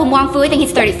know Philip Wang Fu, I think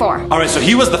he's 34. Alright, so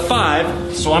he was the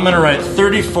 5, so I'm gonna write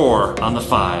 34 on the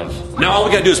 5. Now all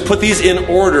we gotta do is put these in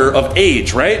order of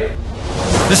age, right?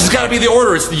 This has gotta be the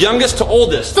order, it's the youngest to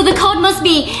oldest. So the code must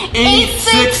be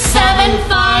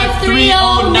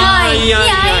 8675309. Yeah.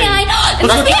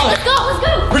 Let's go.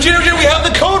 Regina, we have the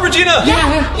code, Regina!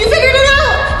 Yeah, you figured it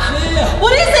out! Yeah.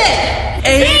 What is it?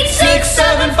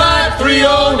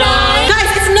 8675309. Guys,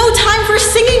 it's no time for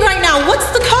singing right now. What's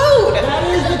the code? That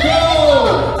is the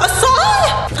code! A song?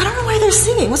 I don't know why they're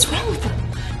singing. What's wrong with them?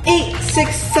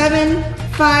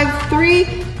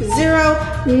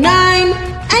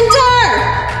 8675309. Enter!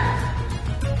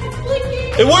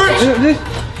 It worked!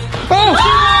 Oh!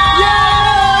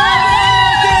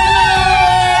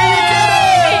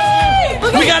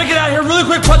 We gotta get out of here really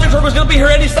quick. Project Zorgo's gonna be here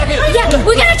any second. Yeah,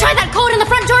 we gotta try that code in the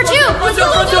front door too.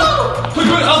 Front door. Quick,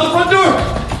 out the front door.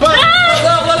 Let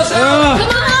us out. Come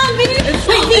on, baby.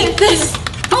 Wait, this.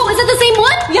 Oh, is it the same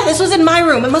one? Yeah, this was in my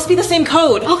room. It must be the same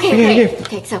code. Okay,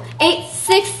 so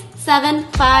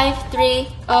 8675309.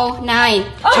 Oh, try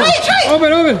it.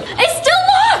 Open. It's still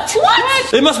locked!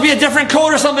 What? It must be a different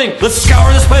code or something. Let's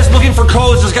scour this place looking for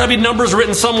codes. There's gotta be numbers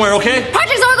written somewhere, okay?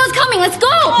 Project Zorgo's coming, let's go!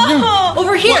 Oh,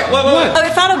 over here. What? I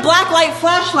found a black light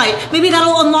flashlight. Maybe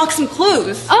that'll unlock some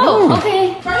clues. Oh,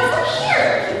 okay. Right over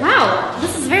here. Wow,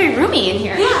 this is very roomy in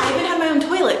here. Yeah, I even have my own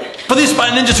toilet. For these spy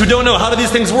ninjas who don't know, how do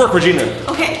these things work, Regina?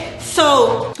 Okay,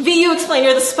 so, V, you explain,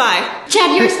 you're the spy.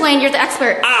 Chad, you explain, you're the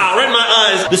expert. Right in my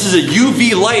eyes. This is a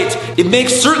UV light. It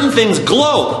makes certain things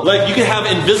glow. Like you can have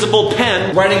invisible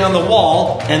pen writing on the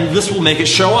wall, and this will make it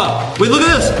show up. Wait, look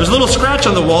at this. There's a little scratch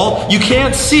on the wall. You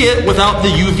can't see it without the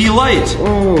UV light.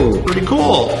 Oh, pretty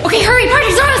cool. Okay, hurry,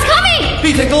 Project Zorgo's coming!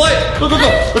 B, take the light. Go.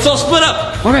 Let's all split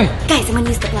up. Okay. Guys, I'm gonna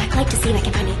use the black light to see if I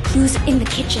can find any clues in the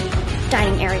kitchen,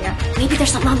 dining area. Maybe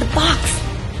there's something on the box.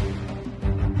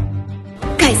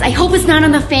 Guys, I hope it's not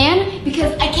on the fan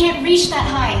because I can't reach that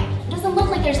high. It doesn't look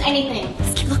like there's anything.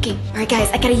 Let's keep looking. All right,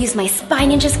 guys, I gotta use my spy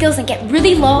ninja skills and get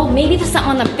really low. Maybe there's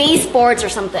something on the baseboards or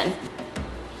something.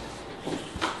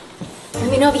 Let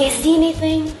me know if you guys see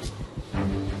anything.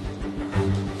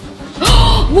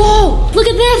 Whoa! Look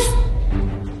at this!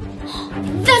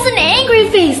 That's an angry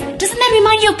face! Doesn't that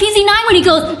remind you of PZ9 when he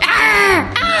goes,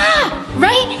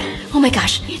 right? Oh my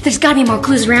gosh, there's gotta be more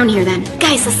clues around here then.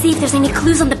 Guys, let's see if there's any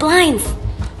clues on the blinds.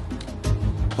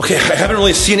 Okay, I haven't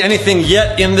really seen anything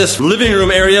yet in this living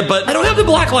room area, but I don't have the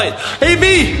black light. Hey,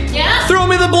 B! Yeah? Throw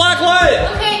me the black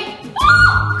light! Okay.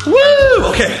 Woo!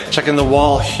 Okay, checking the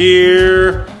wall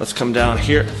here. Let's come down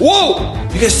here. Whoa!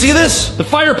 You guys see this? The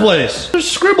fireplace. There's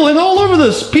scribbling all over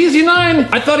this.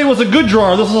 PZ9. I thought he was a good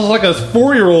drawer. This is like a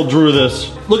 4-year-old drew this.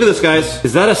 Look at this, guys.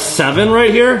 Is that a 7 right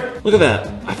here? Look at that.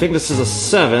 I think this is a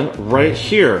 7 right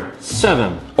here.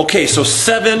 7. Okay, so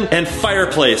 7 and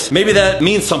fireplace. Maybe that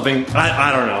means something.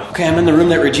 I don't know. Okay, I'm in the room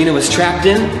that Regina was trapped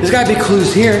in. There's gotta be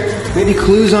clues here. Maybe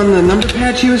clues on the number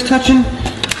pad she was touching.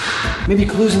 Maybe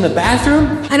clues in the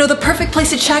bathroom? I know the perfect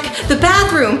place to check, the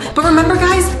bathroom. But remember,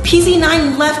 guys,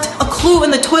 PZ9 left a clue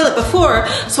in the toilet before,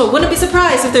 so I wouldn't be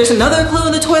surprised if there's another clue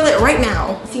in the toilet right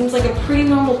now. Seems like a pretty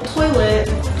normal toilet.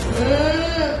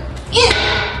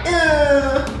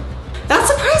 That's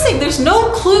surprising. There's no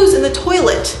clues in the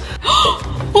toilet.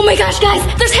 Oh my gosh, guys,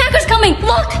 there's hackers coming.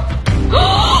 Look.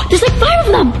 There's like 5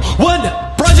 of them. What?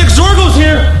 Project Zorgo's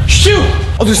here. Shoot.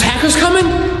 Oh, there's hackers coming?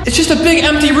 It's just a big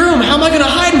empty room. How am I gonna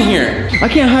hide in here? I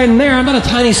can't hide in there. I'm not a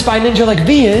tiny spy ninja like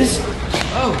V is.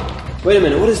 Oh, wait a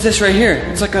minute. What is this right here?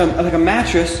 It's like a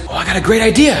mattress. Oh, I got a great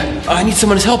idea. I need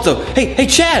someone's help though. Hey,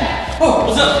 Chad. Oh,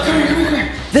 what's up? Come here.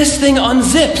 This thing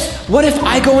unzips. What if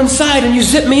I go inside and you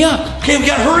zip me up? Okay, we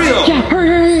gotta hurry though. Yeah,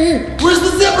 hurry. Where's the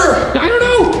zipper? I don't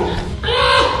know.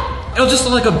 It'll just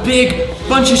look like a big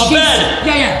bunch of sheets. bed.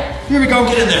 Yeah. Here we go.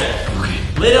 Get in there.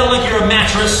 Lay down like you're a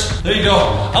mattress. There you go.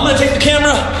 I'm gonna take the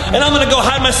camera and I'm gonna go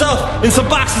hide myself in some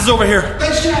boxes over here.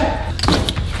 Thanks, Chad.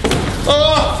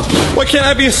 Oh, why can't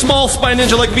I be a small spy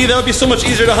ninja like me? That would be so much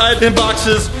easier to hide in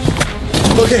boxes.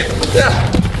 Okay,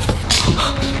 yeah.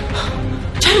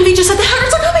 Chad and V just said the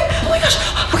hackers are coming. Oh my gosh.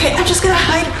 Okay, I'm just gonna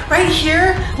hide right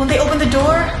here. When they open the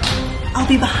door, I'll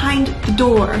be behind the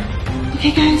door.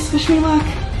 Okay, guys, wish me luck.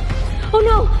 Oh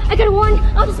no, I gotta warn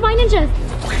all the spy ninjas.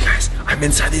 Okay, guys, I'm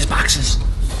inside these boxes.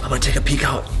 I'm gonna take a peek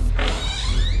out.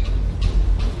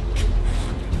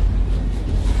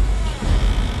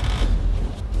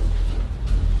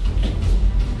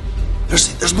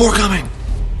 There's more coming.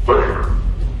 There.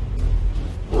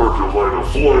 Heard you light a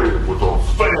flame with a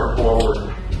fan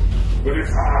blowing. But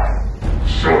it's hot.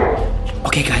 Shut up.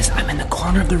 Okay, guys, I'm in the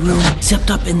corner of the room,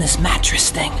 zipped up in this mattress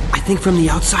thing. I think from the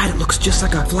outside it looks just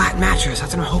like a flat mattress.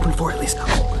 That's what I'm hoping for, at least.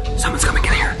 Oh, someone's coming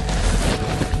in here.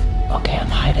 Okay, I'm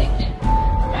hiding.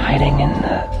 I'm hiding in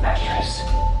the mattress.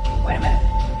 Wait a minute.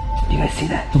 Do you guys see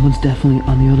that? Someone's definitely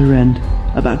on the other end,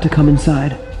 about to come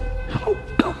inside. Oh,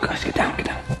 go, guys, get down.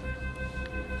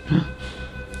 Huh?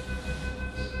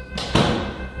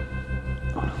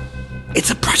 Oh no.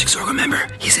 It's a Project Zorgo member.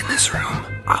 He's in this room.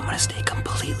 I'm gonna stay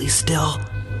completely still.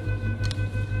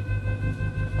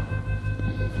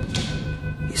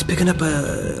 He's picking up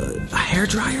a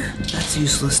hairdryer. That's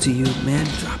useless to you, man.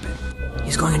 Drop it.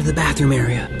 He's going into the bathroom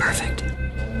area. Perfect.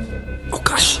 Oh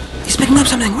gosh, he's picking up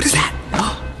something. What is that?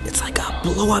 Oh, it's like a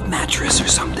blow-up mattress or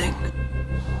something.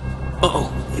 Uh-oh,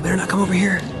 you better not come over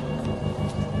here.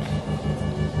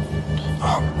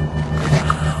 Oh.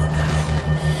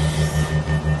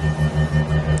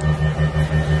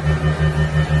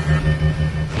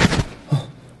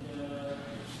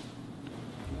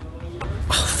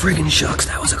 Friggin' shucks,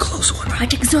 that was a close one.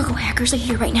 Project Zorgo hackers are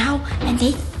here right now, and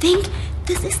they think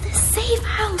This is the safe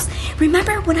house.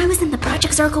 Remember when I was in the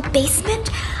Project Zorgo basement?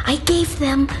 I gave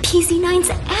them PZ9's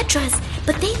address,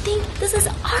 but they think this is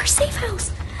our safe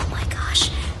house. Oh my gosh,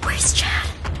 where's Chad?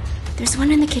 There's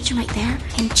one in the kitchen right there,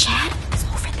 and Chad is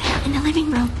over there in the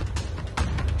living room.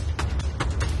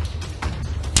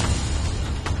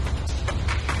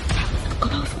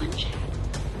 Close one, Chad.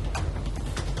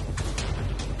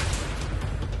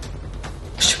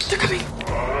 Shoot, they're coming.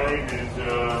 Hi,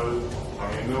 ninjas.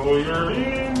 I know you're in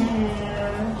here.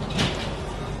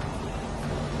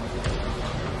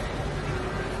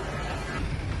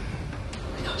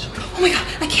 Oh my god,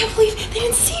 I can't believe they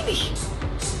didn't see me.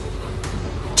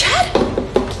 Chad?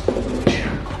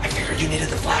 I figured you needed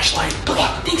the flashlight. Okay,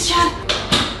 thanks, Chad.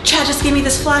 Chad just gave me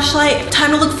this flashlight.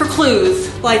 Time to look for clues.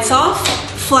 Lights off,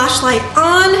 flashlight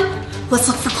on. Let's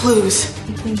look for clues.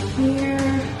 Anything here?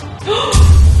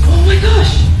 Oh my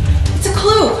gosh, it's a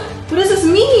clue. What does this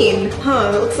mean?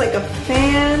 Huh, it looks like a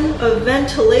fan, a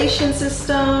ventilation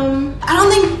system. I don't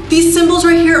think these symbols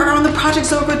right here are on the Project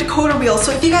Zorgo decoder wheel,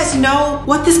 so if you guys know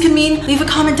what this could mean, leave a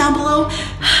comment down below.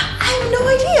 I have no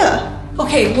idea.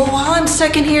 Okay, well while I'm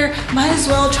stuck in here, might as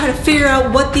well try to figure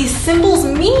out what these symbols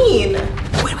mean.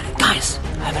 Wait a minute, guys.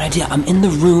 I have an idea. I'm in the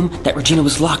room that Regina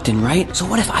was locked in, right? So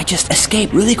what if I just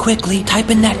escape really quickly, type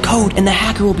in that code, and the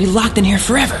hacker will be locked in here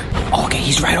forever? Oh, okay,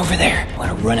 he's right over there. I'm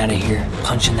gonna run out of here,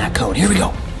 punch in that code. Here we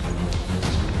go.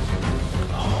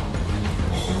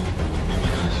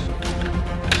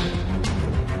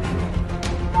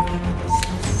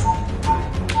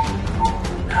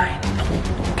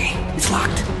 Okay, he's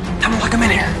locked. Time to lock him in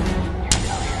here.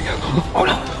 Here we go. Oh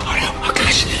no, oh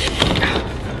gosh.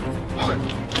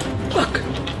 Look.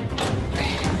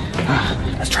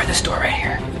 Let's try this door right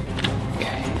here.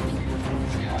 Okay.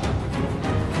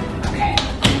 Okay.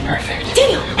 Perfect.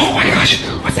 Daniel! Oh my gosh!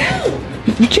 What's that?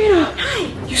 Regina! Hi!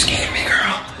 You scared me,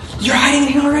 girl. You're hiding in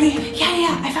here already?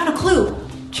 Yeah, I found a clue.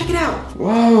 Check it out.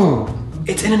 Whoa.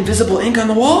 It's in invisible ink on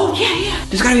the wall? Yeah.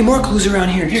 There's gotta be more clues around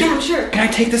here. Here. Yeah, sure. Can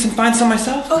I take this and find some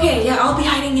myself? Okay, yeah, I'll be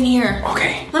hiding in here.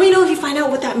 Okay. Let me know if you find out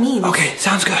what that means. Okay,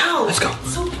 sounds good. Ow, Let's go.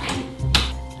 it's so bright.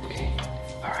 Okay.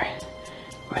 Alright.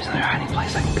 Where's another hiding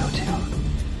place I can go to?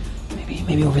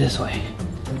 Maybe over this way.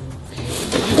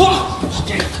 Whoa!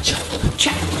 Check.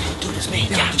 Dude, it's me.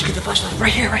 Yeah, did you get the flashlight?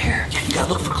 Right here. Yeah, you gotta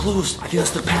look for clues. I think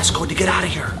that's the passcode to get out of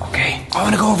here. Okay. I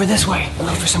wanna go over this way and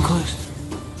look for some clues.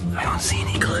 I don't see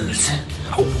any clues.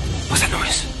 Oh, what's that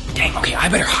noise? Dang, okay, I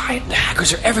better hide. The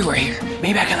hackers are everywhere here.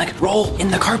 Maybe I can like roll in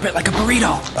the carpet like a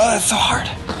burrito. Oh, that's so hard.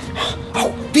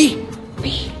 Oh, V,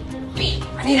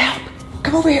 I need help.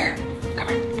 Come over here. Come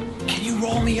here. Can you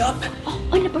roll me up? Oh,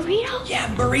 on a burrito? Yeah,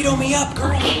 burrito me up,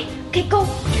 girl. Okay, go.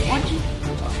 1, 2.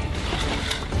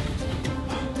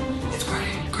 It's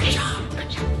great. Good job.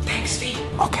 Thanks, V.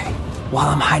 Okay. While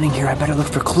I'm hiding here, I better look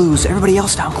for clues. Everybody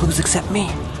else found clues except me.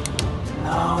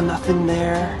 No, nothing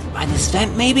there. By this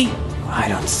vent, maybe? I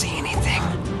don't see anything.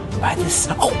 By this...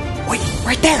 Oh, wait,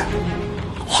 right there.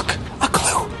 Look, a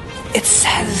clue. It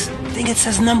says... I think it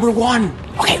says number 1.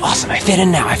 Okay, awesome. I fit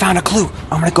in now. I found a clue.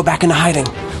 I'm gonna go back into hiding.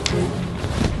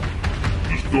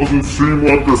 This doesn't seem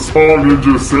like the Spy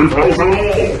Ninja safe house at all.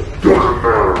 Doesn't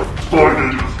matter. Spy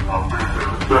Ninja's not there.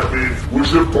 That means we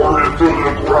should burn it to the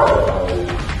ground.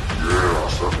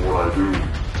 Yes, that's what I do.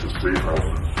 The safe house.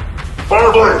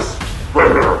 Fireplace!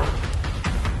 Right there.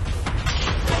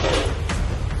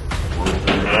 Where's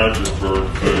the magic bird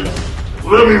face?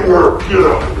 Let me work. Get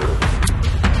out of here.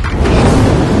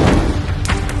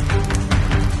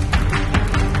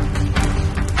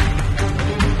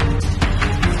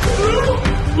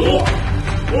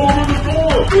 Open the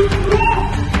door!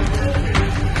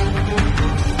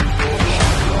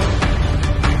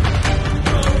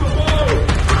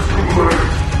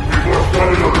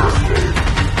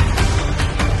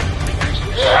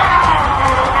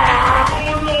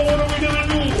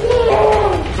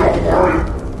 Don't worry,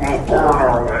 we'll burn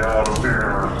our way out of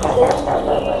here.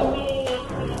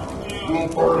 We'll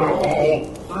burn a hole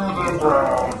through the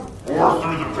ground or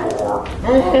through the door.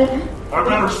 I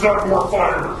better set more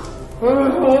fires. Oh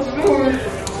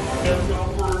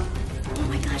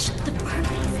my gosh, the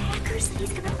Burmese hacker said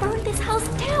he's gonna burn this house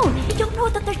down. And you'll know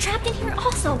that they're trapped in here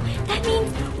also. That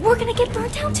means we're gonna get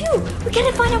burnt down too. We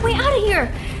gotta find our way out of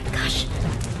here. Gosh.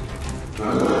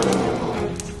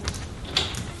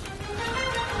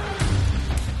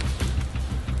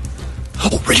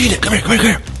 Oh, Regina, come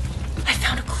here. I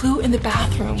found a clue in the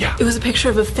bathroom. Yeah. It was a picture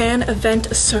of a fan, a vent,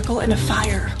 a circle, and a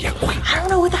fire. Yeah, wait. I don't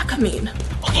know what that could mean.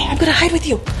 Okay, I'm gonna hide with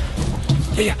you.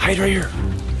 Yeah, hide right here.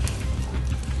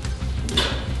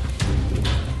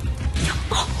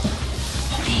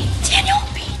 Daniel!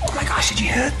 Oh my gosh, did you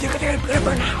hear it? They're gonna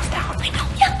burn the house down. I know,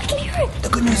 yeah, I can hear it.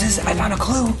 good news is I found a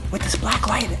clue with this black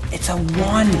light. It's a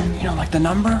 1. You know, like the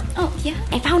number? Oh, yeah.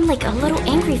 I found like a little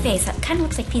angry face that kind of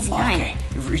looks like PZ9. Okay.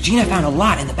 Regina found a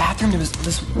lot. In the bathroom, there was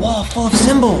this wall full of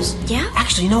symbols. Yeah?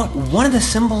 Actually, you know what? One of the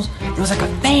symbols, it was like a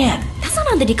fan. That's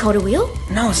not on the decoder wheel.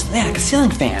 No, it's like a ceiling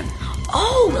fan.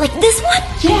 Oh, like this one?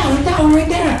 Yeah, like that one right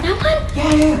there. That one?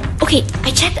 Yeah. Okay,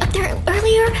 I checked up there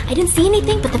earlier. I didn't see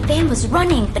anything, but the fan was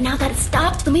running. But now that it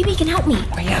stopped, so maybe you can help me.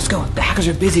 Okay, yeah, let's go. The hackers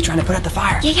are busy trying to put out the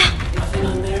fire. Yeah. Nothing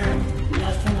on there.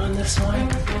 Nothing on this one.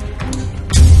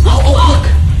 Oh, look.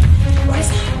 What is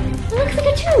that? It looks like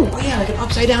a 2. Oh, yeah, like an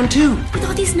upside down 2. With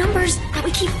all these numbers that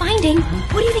we keep finding,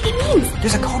 what do you think it means?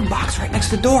 There's a code box right next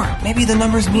to the door. Maybe the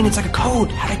numbers mean it's like a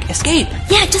code. How to escape.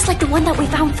 Yeah, just like the one that we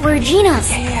found for Regina's.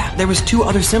 Yeah. There was 2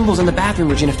 other symbols in the bathroom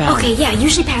Regina found. Okay, yeah,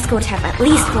 usually passcodes have at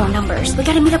least 4 numbers. We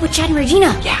gotta meet up with Chad and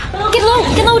Regina. Yeah. Get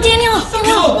low, Daniel. Get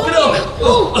low.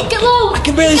 Get low. I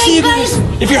can barely see you guys.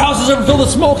 If your house is ever filled with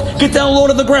smoke, get down low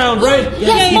to the ground, right?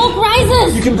 Yeah, smoke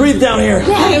rises. You can breathe down here.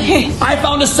 Yeah. Okay. I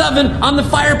found a 7 on the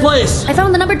fireplace. I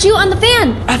found the number 2 on the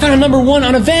fan. I found a number 1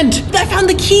 on a vent. I found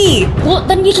the key. Well,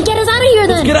 then you should get us out of here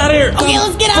then. Let's get out of here. Okay,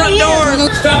 let's get out Front of here. door.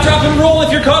 Stop, drop, and roll if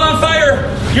you're caught on fire.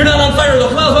 You're not on fire though.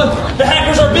 Come on. The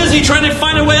hackers are busy trying to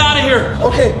find a way out of here.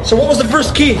 Okay, so what was the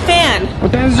first key? Fan.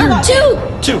 What that is your 2.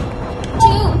 2.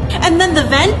 And then the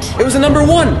vent. It was a number 1.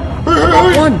 1.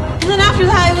 And then after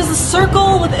that, it was a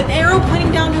circle with an arrow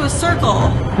pointing down to a circle.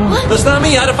 What? That's not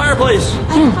me. I had a fireplace.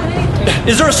 I didn't find anything.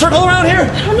 Is there a circle around here?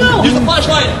 I don't know. Use the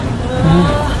flashlight.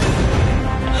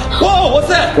 Whoa, what's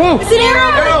that? Whoa. It's an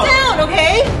arrow right down,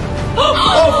 okay? Oh,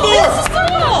 4. It's a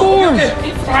circle. 4. Okay.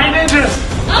 5 inches.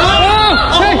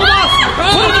 Hey.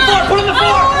 Put in the 4. Put in the 4.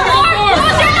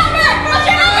 What's your number,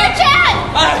 Chad?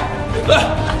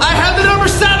 I have the number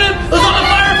 7. It was on the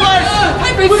fireplace.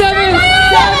 7.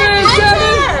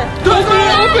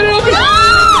 Open it.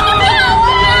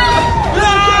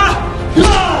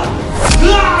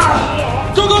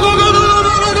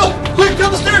 Go. Quick,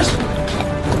 down the stairs.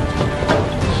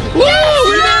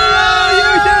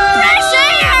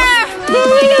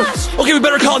 Okay, we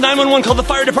better call 911, call the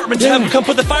fire department to have them come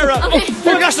put the fire out. Okay.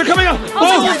 Oh my gosh, they're coming out.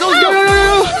 Let's go.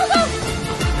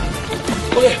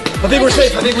 Okay, I think we're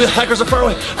safe. I think the hackers are far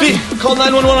away. V, call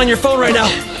 911 on your phone right now.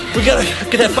 We gotta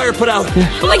get that fire put out.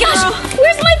 Oh my gosh,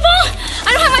 where's my phone?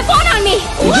 I don't have my phone on me.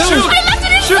 Shoot. I left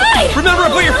it inside. Remember, I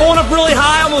put your phone up really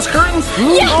high on those curtains?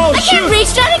 Yeah, Oh, I can't shoot.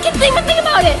 reach that. I can't think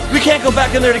about it. We can't go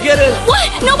back in there to get it. What?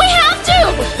 No, we have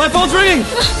to. My phone's ringing.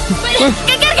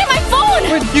 I gotta get my phone.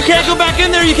 You can't go back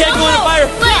in there. You can't go in the fire.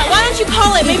 Why don't you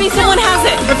call it? Maybe someone has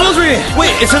it. My phone's ringing.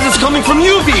 Wait, it says it's coming from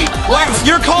you, V. What?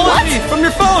 You're calling me from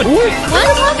your phone. What?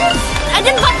 I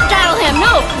didn't dial him.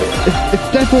 No. It's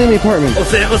definitely in the apartment.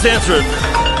 Let's answer it.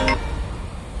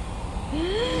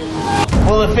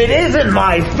 Well, if it isn't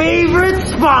my favorite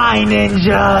spy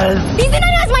ninjas. PZ9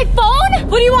 has my phone?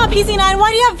 What do you want, PZ9?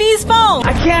 Why do you have V's phone?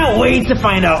 I can't wait to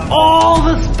find out all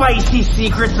the spicy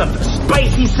secrets of the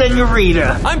spicy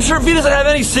senorita. I'm sure V doesn't have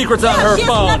any secrets on her she has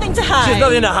phone. nothing to hide. She has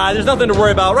nothing to hide. There's nothing to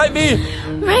worry about, right, V?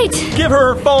 Right. Give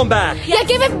her her phone back. Yeah,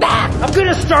 give it back. I'm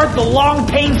gonna start the long,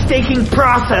 painstaking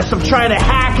process of trying to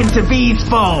hack into V's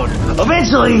phone.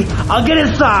 Eventually, I'll get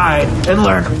inside and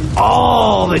learn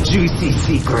all the juicy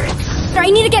secrets. I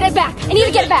need to get it back. I need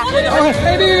to get it back.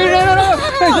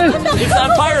 It's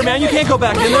on fire, man. You can't go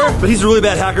back in there. But he's a really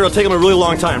bad hacker. It'll take him a really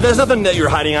long time. There's nothing that you're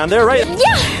hiding on there, right?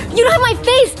 Yeah, you don't have my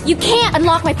face. You can't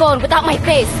unlock my phone without my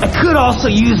face. I could also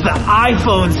use the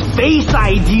iPhone's Face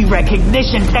ID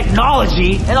recognition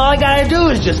technology, and all I gotta do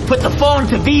is just put the phone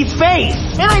to V's face.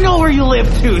 And I know where you live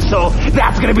too, so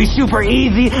that's gonna be super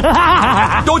easy.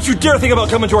 Don't you dare think about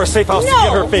coming to our safe house to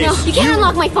get her face. No, you can't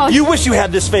unlock my phone. You wish you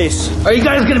had this face. Are you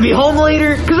guys gonna be home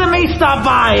later? Because I may stop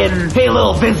by and pay a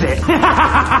little visit. Okay,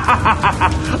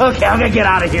 I'm gonna get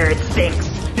out of here. It stinks.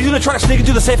 You gonna try to sneak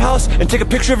into the safe house and take a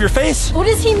picture of your face? What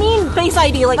does he mean, Face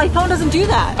ID? Like, my phone doesn't do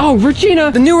that. Oh, Regina,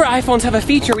 the newer iPhones have a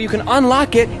feature where you can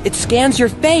unlock it. It scans your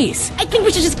face. I think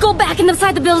we should just go back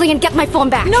inside the building and get my phone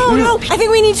back. No. I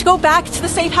think we need to go back to the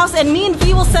safe house, and me and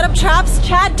V will set up traps.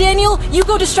 Chad, Daniel, you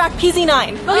go distract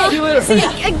PZ9. Okay. See you later. See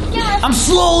ya. I'm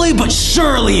slowly but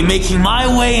surely making my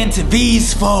way into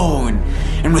V's phone.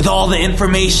 And with all the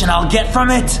information I'll get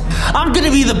from it, I'm gonna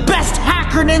be the best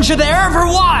hacker ninja there ever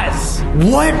was!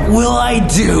 What will I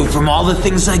do from all the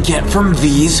things I get from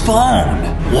V's phone?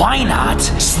 Why not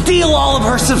steal all of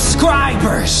her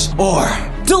subscribers? Or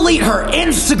delete her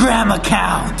Instagram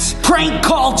account. Prank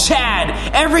call Chad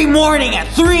every morning at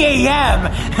 3 a.m.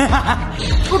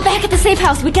 We're back at the safe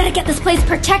house. We gotta get this place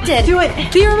protected. Do it.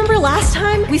 Do you remember last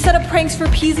time we set up pranks for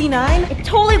PZ9? It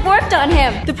totally worked on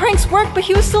him. The pranks worked, but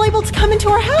he was still able to come into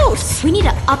our house. We need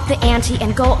to up the ante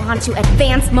and go on to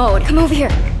advanced mode. Come over here.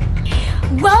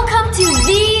 Welcome to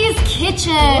V's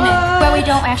Kitchen, where we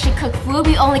don't actually cook food,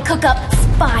 we only cook up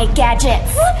spy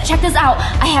gadgets. Check this out.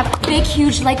 I have big,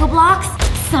 huge Lego blocks,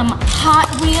 some Hot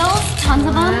Wheels, tons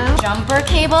of them, jumper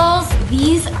cables.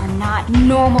 These are not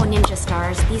normal ninja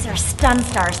stars. These are stun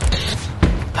stars.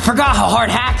 I forgot how hard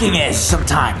hacking is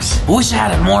sometimes. I wish I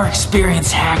had a more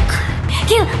experienced hacker.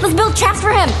 Okay, let's build traps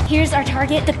for him. Here's our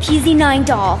target, the PZ9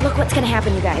 doll. Look what's gonna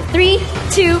happen, you guys. 3,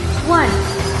 2, 1.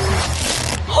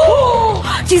 Oh,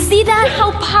 do you see that?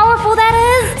 How powerful that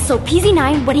is? So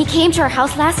PZ9, when he came to our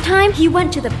house last time, he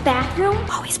went to the bathroom.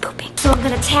 Oh, he's pooping. So I'm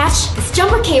gonna attach this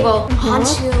jumper cable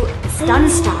onto the stun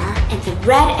star and the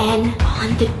red end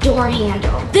on the door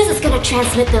handle. This is gonna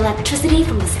transmit the electricity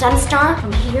from the stun star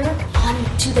from here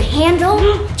onto the handle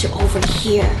to over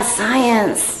here.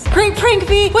 Science. Great prank,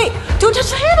 V. Wait, don't touch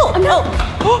the handle. No.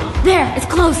 There, it's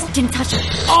closed. Didn't touch it.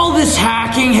 All this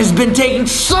hacking has been taking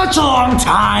such a long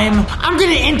time. I'm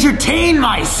gonna entertain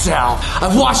myself.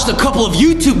 I've watched a couple of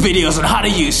YouTube videos on how to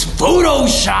use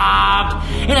Photoshop,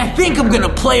 and I think I'm gonna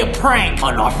play a prank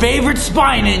on our favorite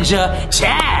spy ninja,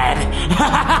 Chad.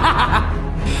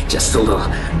 Just a little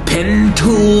pen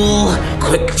tool,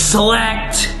 quick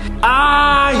select.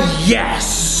 Ah,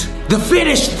 yes, the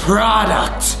finished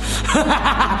product.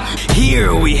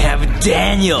 Here we have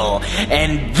Daniel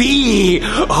and V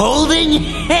holding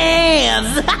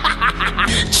hands.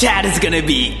 Chad is gonna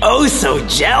be oh so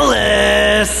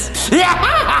jealous.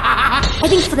 I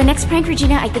think for the next prank,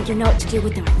 Regina, I think you know what to do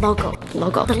with the logo.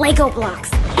 The Lego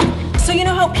blocks. So you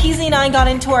know how PZ9 got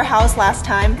into our house last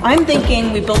time? I'm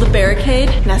thinking we build a barricade,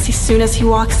 and as soon as he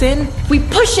walks in, we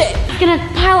push it. He's gonna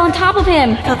pile on top of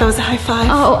him. I thought that was a high five.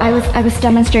 Oh, I was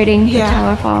demonstrating the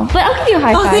tower fall. But I'll give you a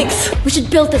high five. Oh, thanks. We should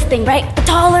build this thing, right? The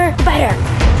taller, the better.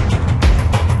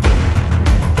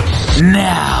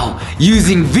 Now,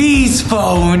 using V's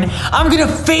phone, I'm gonna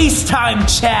FaceTime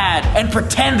Chad and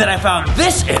pretend that I found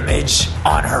this image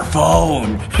on her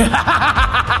phone.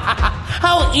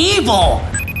 How evil!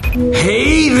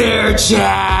 Hey there,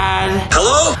 Chad.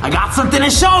 Hello? I got something to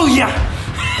show you.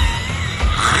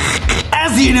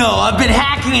 As you know, I've been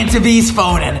hacking into V's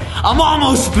phone and I'm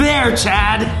almost there,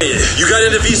 Chad. You got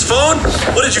into V's phone?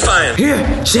 What did you find? Here,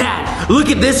 Chad, look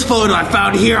at this photo I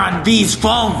found here on V's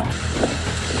phone.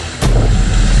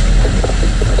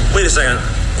 Wait a second.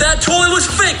 That totally looks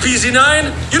fake, PZ9.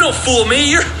 You don't fool me.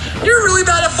 You're really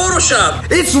bad at Photoshop.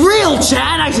 It's real,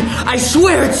 Chad. I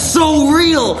swear it's so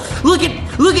real. Look at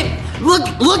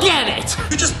it.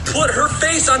 You just put her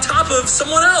face on top of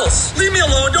someone else. Leave me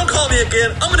alone. Don't call me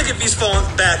again. I'm gonna get V's phone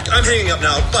back. I'm hanging up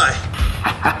now. Bye.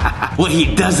 What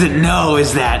he doesn't know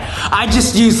is that I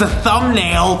just used a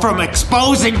thumbnail from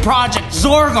exposing Project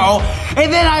Zorgo,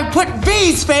 and then I put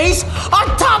V's face on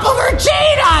top of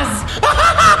Regina's.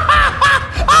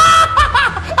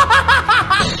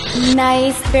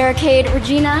 Nice barricade,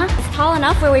 Regina. It's tall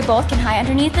enough where we both can hide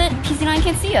underneath it. PZ9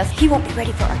 can't see us. He won't be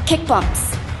ready for our kick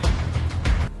bumps.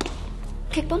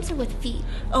 Kick bumps are with feet.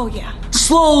 Oh, yeah.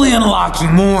 Slowly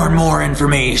unlocking more and more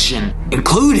information,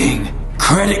 including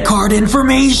credit card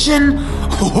information.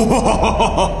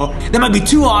 That might be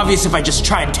too obvious if I just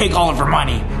try and take all of her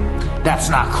money. That's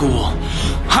not cool.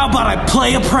 How about I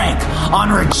play a prank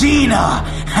on Regina?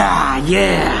 Ah,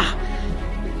 yeah.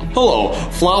 Hello,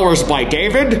 flowers by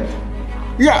David?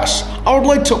 Yes, I would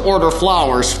like to order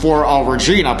flowers for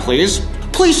Regina, please.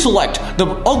 Please select the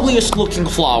ugliest looking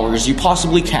flowers you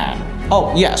possibly can.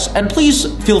 Oh, yes, and please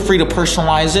feel free to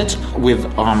personalize it with,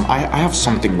 I have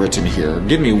something written here.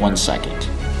 Give me 1 second.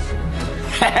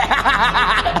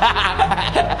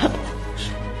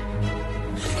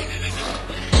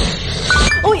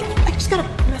 Oh, wait, I just got a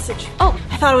message. Oh,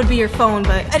 I thought it would be your phone,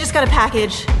 but I just got a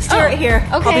package. Stay right here.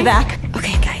 Okay. I'll be back.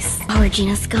 Okay, guys. While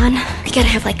Regina's gone, we gotta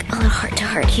have like a little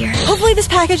heart-to-heart here. Hopefully this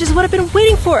package is what I've been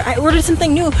waiting for. I ordered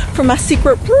something new from my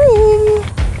secret room.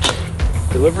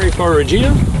 Delivery for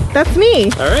Regina? That's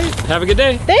me. All right, have a good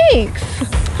day. Thanks.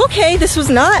 Okay, this was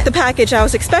not the package I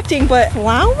was expecting, but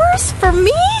flowers for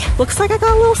me? Looks like I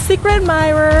got a little secret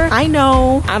admirer. I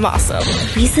know, I'm awesome.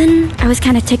 The reason I was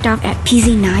kind of ticked off at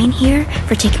PZ9 here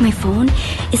for taking my phone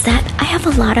is that I have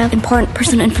a lot of important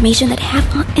personal information that I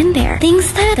have in there.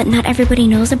 Things that not everybody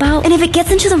knows about. And if it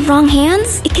gets into the wrong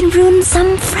hands, it can ruin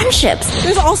some friendships.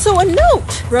 There's also a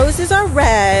note. Roses are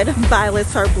red,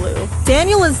 violets are blue.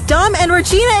 Daniel is dumb and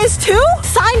Regina is too?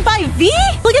 Signed by V?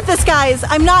 Look at this, guys.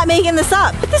 I'm not making this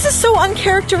up. But this is so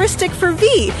uncharacteristic for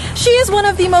V. She is one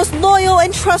of the most loyal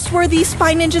and trustworthy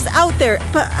Spy Ninjas out there.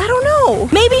 But I don't know.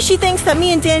 Maybe she thinks that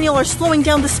me and Daniel are slowing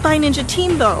down the Spy Ninja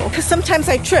team though. Because sometimes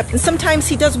I trip and sometimes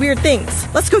he does weird things.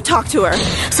 Let's go talk to her.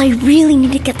 So I really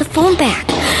need to get the phone back.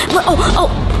 Oh,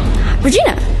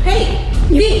 Regina. Hey,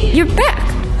 V. You're back.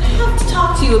 I have to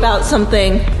talk to you about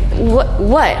something. What?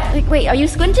 Like, wait, are you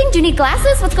squinting? Do you need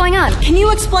glasses? What's going on? Can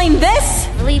you explain this?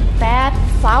 Really bad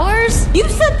flowers? You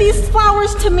sent these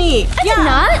flowers to me. I did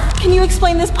not. Can you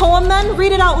explain this poem then?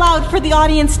 Read it out loud for the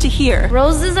audience to hear.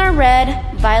 Roses are red,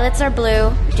 violets are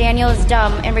blue, Daniel is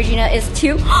dumb, and Regina is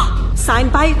too.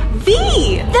 Signed by V.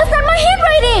 That's not my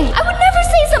handwriting. I would never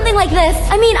say something like this.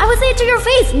 I mean, I would say it to your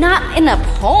face, not in a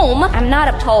poem. I'm not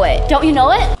a poet. Don't you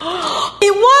know it?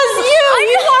 It was you.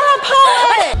 You are a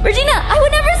poet. Regina, I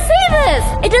would never say this.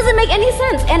 It doesn't make any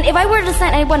sense. And if I were to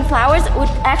send anyone flowers, it would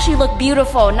actually look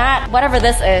beautiful, not whatever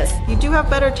this is. You do have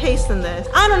better taste than this.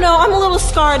 I don't know. I'm a little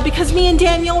scarred because me and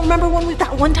Daniel, remember when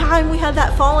that one time we had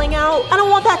that falling out? I don't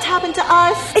want that to happen to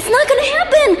us. It's not gonna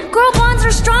happen. Girl bonds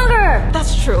are stronger.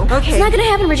 That's true. Okay. It's not gonna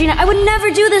happen, Regina. I would never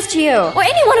do this to you. Or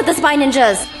any one of the Spy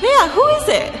Ninjas. Yeah, who is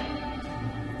it?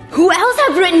 Who else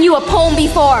have written you a poem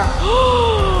before?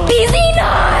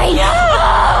 PZ9!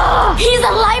 Yeah! He's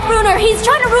a life ruiner. He's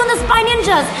trying to ruin the Spy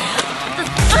Ninjas.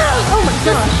 Oh my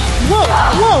gosh.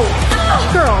 Whoa.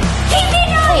 Girl.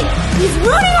 PZ9! He's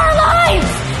ruining our lives!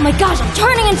 Oh my gosh, I'm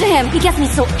turning into him. He gets me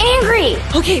so angry.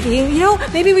 Okay, V, you know,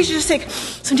 maybe we should just take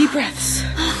some deep breaths.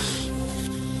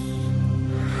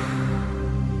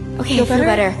 Okay, I feel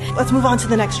better. Let's move on to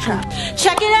the next trap.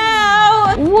 Check it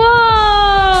out!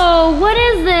 Whoa! What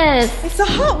is this? It's a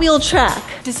Hot Wheel track.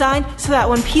 Designed so that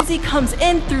when PZ comes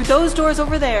in through those doors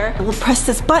over there, we'll press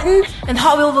this button and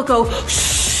Hot Wheel will go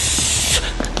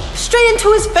straight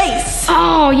into his face.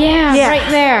 Oh, yeah, right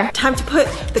there. Time to put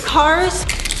the cars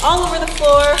all over the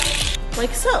floor,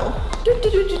 like so.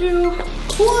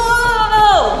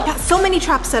 Whoa! Got so many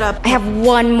traps set up. I have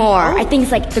one more. I think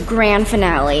it's like the grand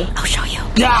finale. I'll show you.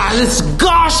 Ah, this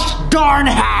gosh darn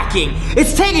hacking.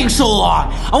 It's taking so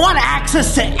long. I want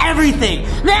access to everything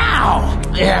now.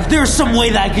 If there's some way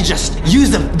that I could just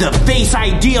use the Face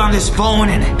ID on this phone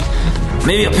and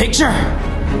maybe a picture.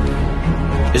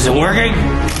 Is it working?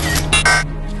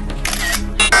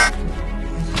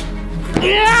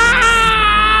 Yeah!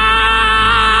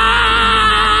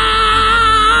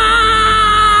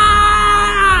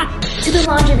 To the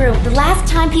laundry room. The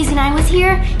last time PZ9 was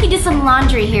here, he did some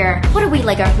laundry here. What are we,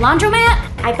 like a laundromat?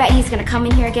 I bet he's gonna come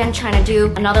in here again trying to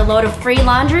do another load of free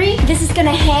laundry. This is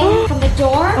gonna hang from the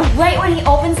door. Right when he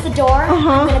opens the door,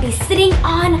 I'm gonna be sitting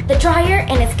on the dryer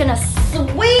and it's gonna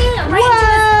swing right into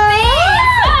his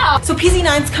face. So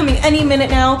PZ9's coming any minute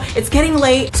now. It's getting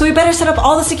late, so we better set up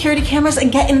all the security cameras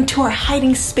and get into our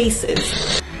hiding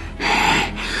spaces.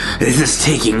 This is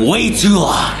taking way too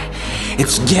long.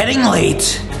 It's getting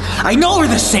late. I know where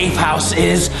the safe house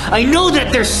is. I know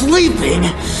that they're sleeping.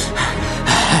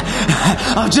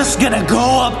 I'm just gonna go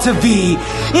up to V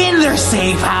in their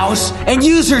safe house and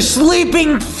use her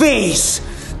sleeping face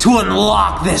to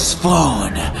unlock this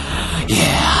phone.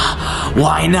 Yeah,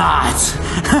 why not?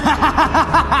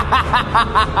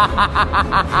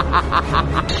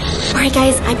 Alright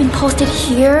guys, I've been posted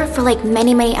here for like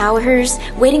many hours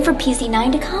waiting for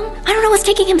PZ9 to come. I don't know what's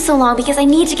taking him so long because I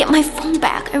need to get my phone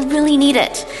back. I really need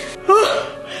it.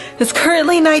 It's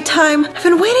currently nighttime. I've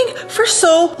been waiting for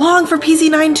so long for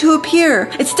PZ9 to appear.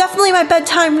 It's definitely my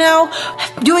bedtime now.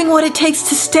 I'm doing what it takes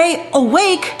to stay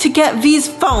awake to get V's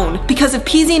phone. Because if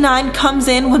PZ9 comes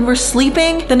in when we're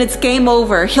sleeping, then it's game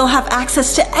over. He'll have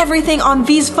access to everything on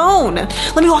V's phone.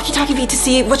 Let me walkie-talkie V to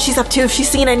see what she's up to, if she's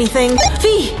seen anything.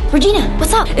 V! Regina,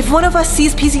 what's up? If one of us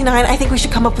sees PZ9, I think we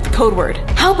should come up with a code word.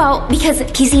 How about, because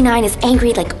PZ9 is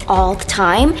angry like all the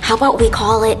time, how about we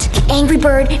call it the Angry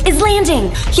Bird is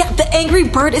landing? Yeah, the Angry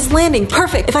Bird is landing.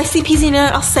 Perfect. If I see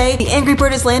PZ9, I'll say the Angry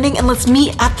Bird is landing and let's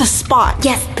meet at the spot.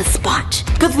 Yes, the spot.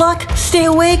 Good luck. Stay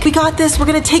awake. We got this. We're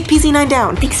gonna take PZ9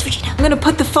 down. Thanks, Regina. I'm gonna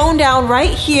put the phone down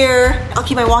right here. I'll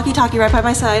keep my walkie-talkie right by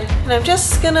my side. And I'm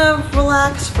just gonna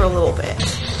relax for a little bit.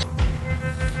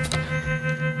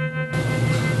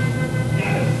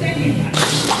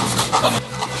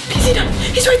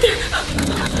 He's right there.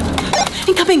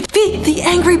 Incoming. V, the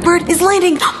Angry Bird is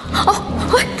landing.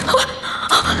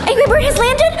 Angry Bird has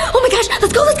landed? Oh my gosh,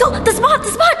 let's go. The spot.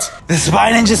 The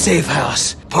Spy Ninja Safe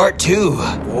House, Part 2.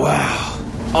 Wow.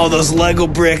 All those Lego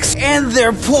bricks and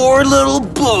their poor little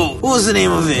boat. What was the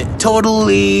name of it?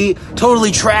 Totally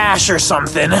trash or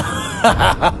something. Okay,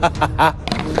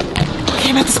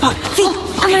 I'm at the spot. V,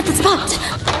 I'm at the spot.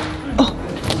 Oh,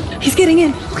 he's getting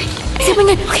in. Okay, he's coming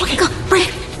in. Okay, go, break.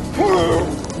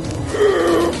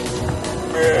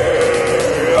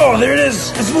 Oh, there it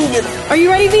is. It's moving. Are you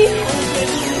ready, V?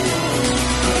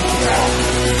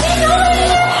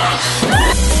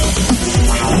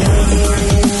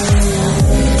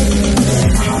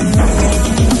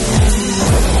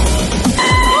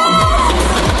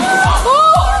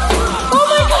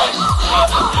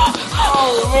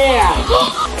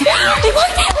 It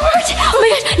worked! Oh my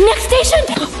gosh, next station!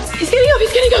 He's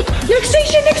getting up! Next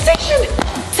station!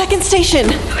 Second station.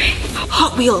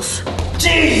 Hot Wheels.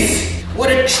 Jeez! What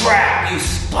a trap, you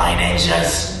Spy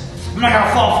Ninjas! I'm not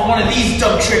gonna fall for one of these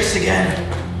dumb tricks again.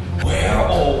 Where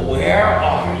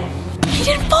are you? He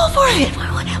didn't fall for it!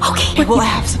 Okay, well, I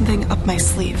have something up my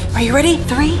sleeve. Are you ready?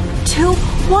 3, 2,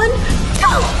 1,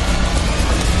 go!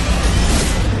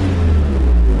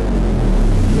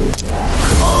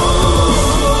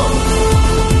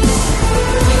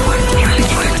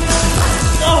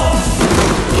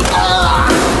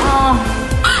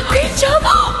 Great job!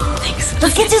 Thanks.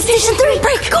 Let's get to station 3.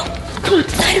 Break. Go. Come on.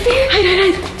 Hide over here.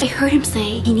 Hide. I heard him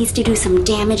say he needs to do some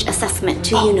damage assessment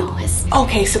to Uno's.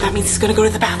 Okay, so that means he's gonna go to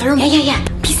the bathroom? Yeah.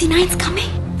 PC9's coming.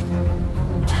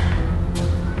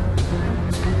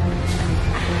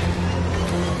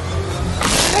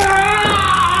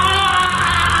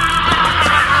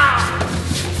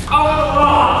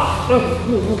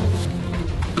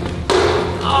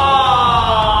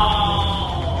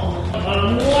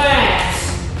 I'm wet.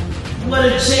 What a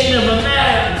chain of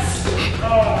events.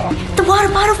 The water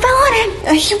bottle fell on him.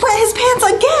 He wet his pants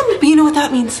again. But you know what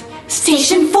that means?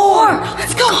 Station 4.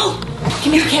 Let's go.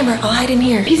 Give me the camera. I'll hide in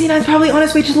here. PC9's probably on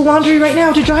his way to the laundry right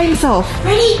now to dry himself.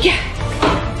 Ready? Yeah.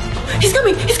 He's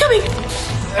coming.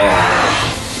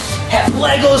 Had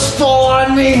Legos fall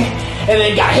on me, and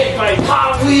then got hit by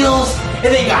Hot Wheels,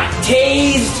 and then got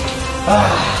tased.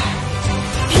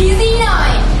 PZ9,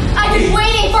 I've been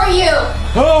waiting for you.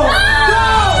 Oh!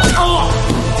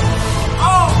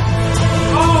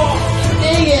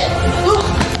 Dang it!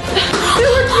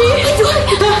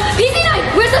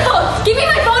 PZ9, where's the phone? Give me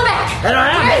my phone back. I don't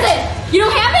have Where it. is it? You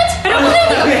don't have it? I don't believe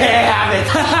you. I have it.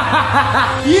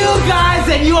 You guys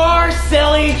and your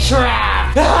silly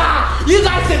trap. You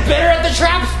guys did better at the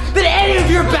traps than any of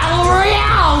your battle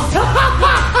royales.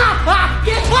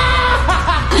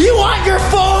 You want your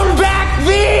phone back,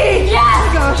 V? Yes. Oh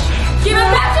my gosh. Give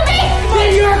it back to me.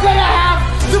 Then you're gonna have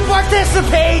to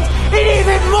participate in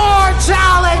even more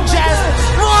challenges.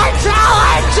 More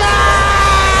challenges.